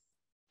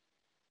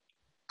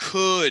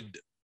 Could.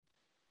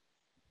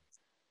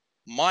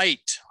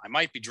 Might. I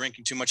might be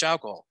drinking too much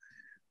alcohol.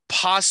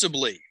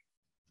 Possibly.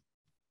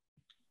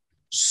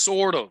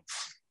 Sort of.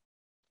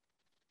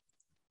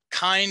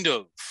 Kind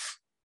of.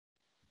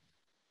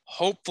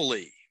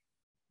 Hopefully,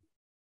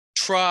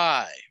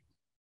 try,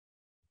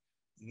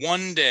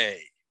 one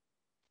day,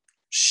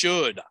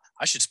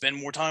 I should spend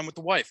more time with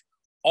the wife.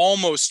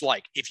 Almost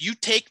like. If you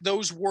take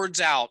those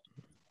words out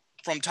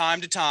from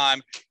time to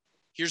time,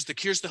 here's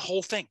the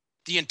whole thing.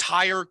 The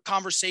entire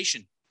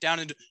conversation down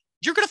into,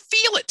 you're going to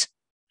feel it.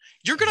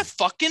 You're going to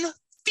fucking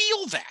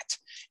feel that.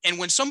 And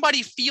when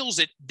somebody feels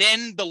it,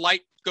 then the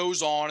light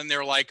goes on and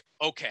they're like,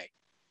 okay,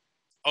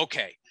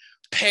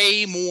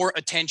 pay more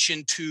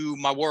attention to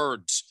my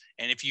words.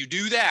 And if you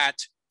do that,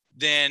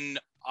 then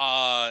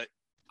I've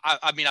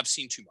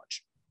seen too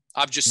much.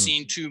 I've just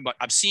seen too much.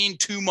 I've seen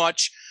too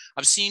much.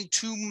 I've seen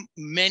too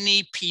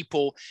many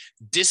people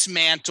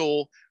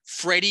dismantle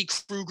Freddy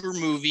Krueger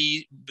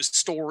movie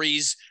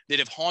stories that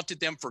have haunted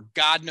them for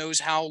God knows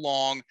how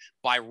long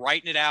by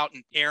writing it out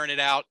and airing it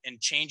out and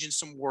changing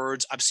some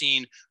words. I've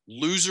seen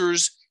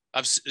losers,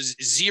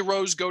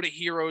 zeros go to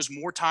heroes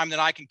more time than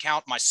I can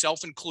count,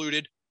 myself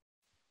included.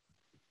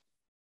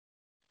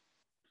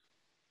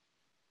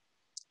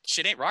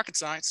 Shit ain't rocket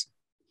science.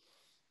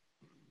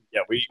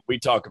 Yeah, we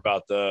talk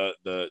about a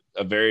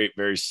very,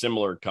 very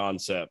similar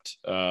concept,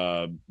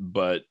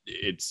 but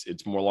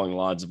it's more along the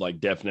lines of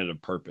like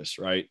definitive purpose,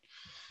 right?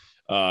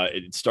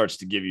 It starts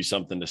to give you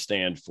something to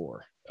stand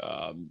for.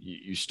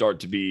 You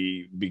start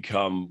to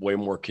become way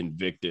more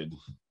convicted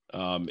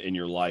in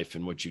your life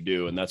and what you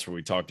do, and that's where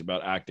we talked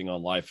about acting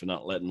on life and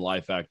not letting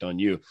life act on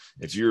you.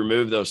 If you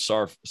remove those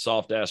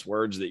soft ass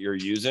words that you're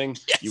using,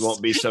 yes, you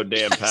won't be so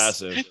damn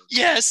passive.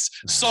 Yes,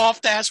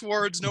 soft ass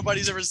words.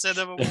 Nobody's ever said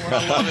that before.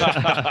 I love it.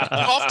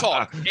 Soft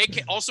talk,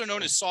 also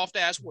known as soft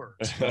ass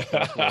words.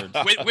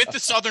 With the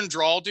southern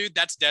drawl, dude,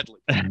 that's deadly.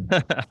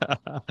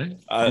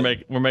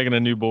 We're making a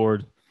new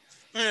board.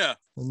 Yeah,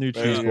 a new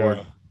cheese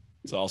board.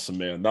 It's awesome,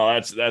 man. No,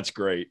 that's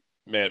great,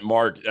 man.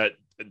 Mark,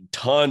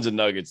 tons of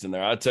nuggets in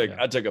there. I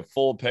took a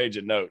full page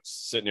of notes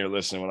sitting here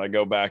listening. When I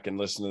go back and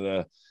listen to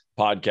the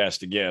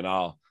podcast again,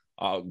 I'll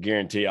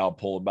guarantee I'll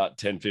pull about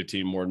 10,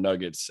 15 more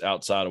nuggets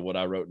outside of what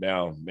I wrote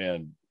down.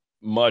 Man,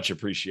 much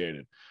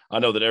appreciated. I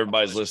know that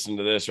everybody's listening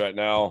to this right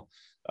now.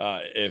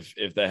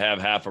 If they have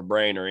half a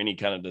brain or any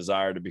kind of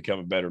desire to become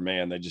a better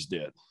man, they just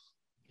did.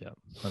 Yeah,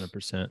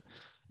 100%.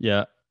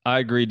 Yeah, I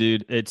agree,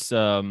 dude. It's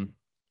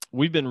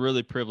we've been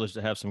really privileged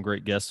to have some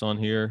great guests on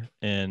here,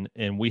 and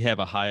we have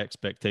a high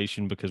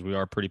expectation because we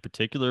are pretty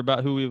particular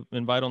about who we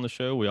invite on the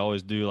show. We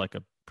always do like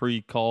a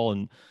pre-call,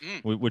 and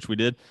which we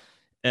did,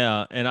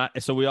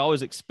 so we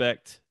always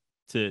expect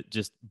to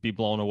just be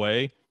blown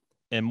away,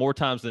 and more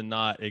times than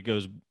not, it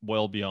goes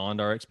well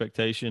beyond our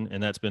expectation,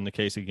 and that's been the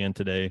case again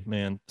today.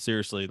 Man,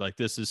 seriously, like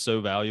this is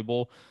so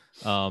valuable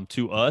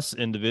to us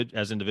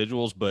as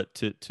individuals, but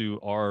to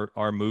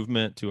our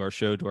movement, to our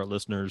show, to our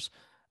listeners.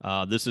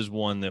 This is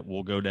one that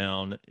will go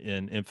down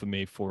in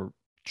infamy for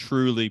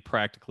truly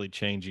practically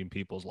changing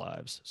people's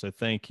lives. So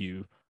thank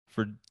you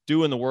for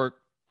doing the work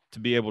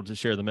to be able to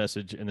share the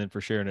message and then for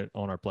sharing it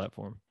on our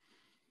platform.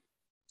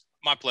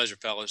 My pleasure,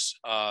 fellas.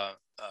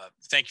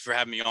 Thank you for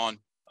having me on.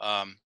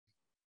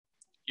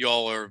 You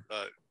all are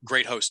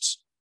great hosts.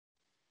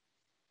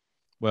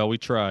 Well, we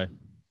try.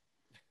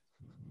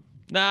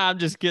 Nah, I'm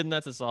just kidding.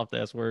 That's a soft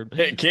ass word.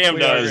 Hey, Cam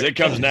does. It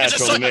comes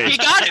natural to me. You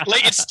got it.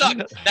 It's stuck.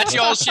 That's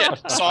y'all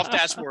shit. Soft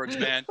ass words,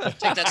 man.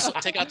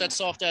 Take out that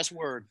soft ass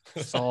word.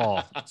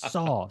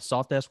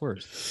 Soft ass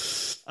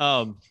words.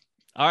 All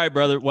right,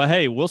 brother. Well,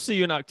 hey, we'll see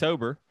you in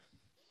October,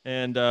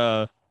 and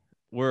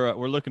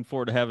we're looking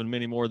forward to having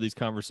many more of these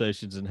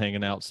conversations and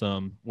hanging out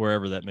some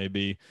wherever that may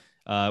be.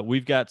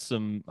 We've got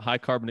some high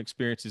carbon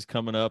experiences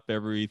coming up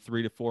every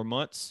 3 to 4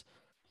 months.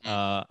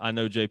 I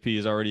know JP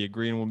is already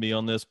agreeing with me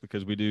on this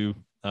because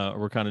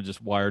we're kind of just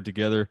wired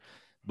together,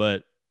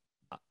 but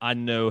I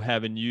know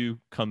having you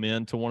come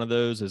into one of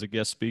those as a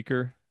guest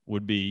speaker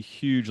would be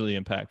hugely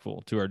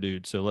impactful to our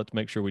dude. So let's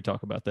make sure we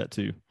talk about that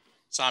too.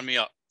 Sign me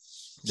up.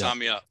 Sign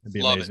me up. It'd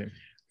be Love amazing.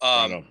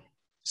 it.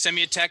 Send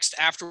me a text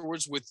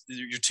afterwards with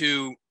your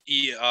 2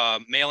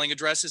 mailing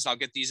addresses. I'll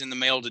get these in the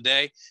mail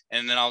today,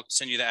 and then I'll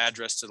send you the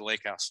address to the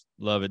lake house.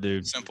 Love it,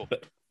 dude. Simple.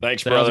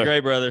 Thanks, brother. Sounds great,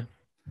 brother.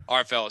 All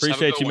right, fellas.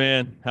 Appreciate you,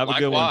 man. Have a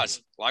good one.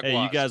 Likewise.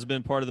 Hey, you guys have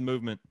been part of the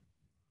movement.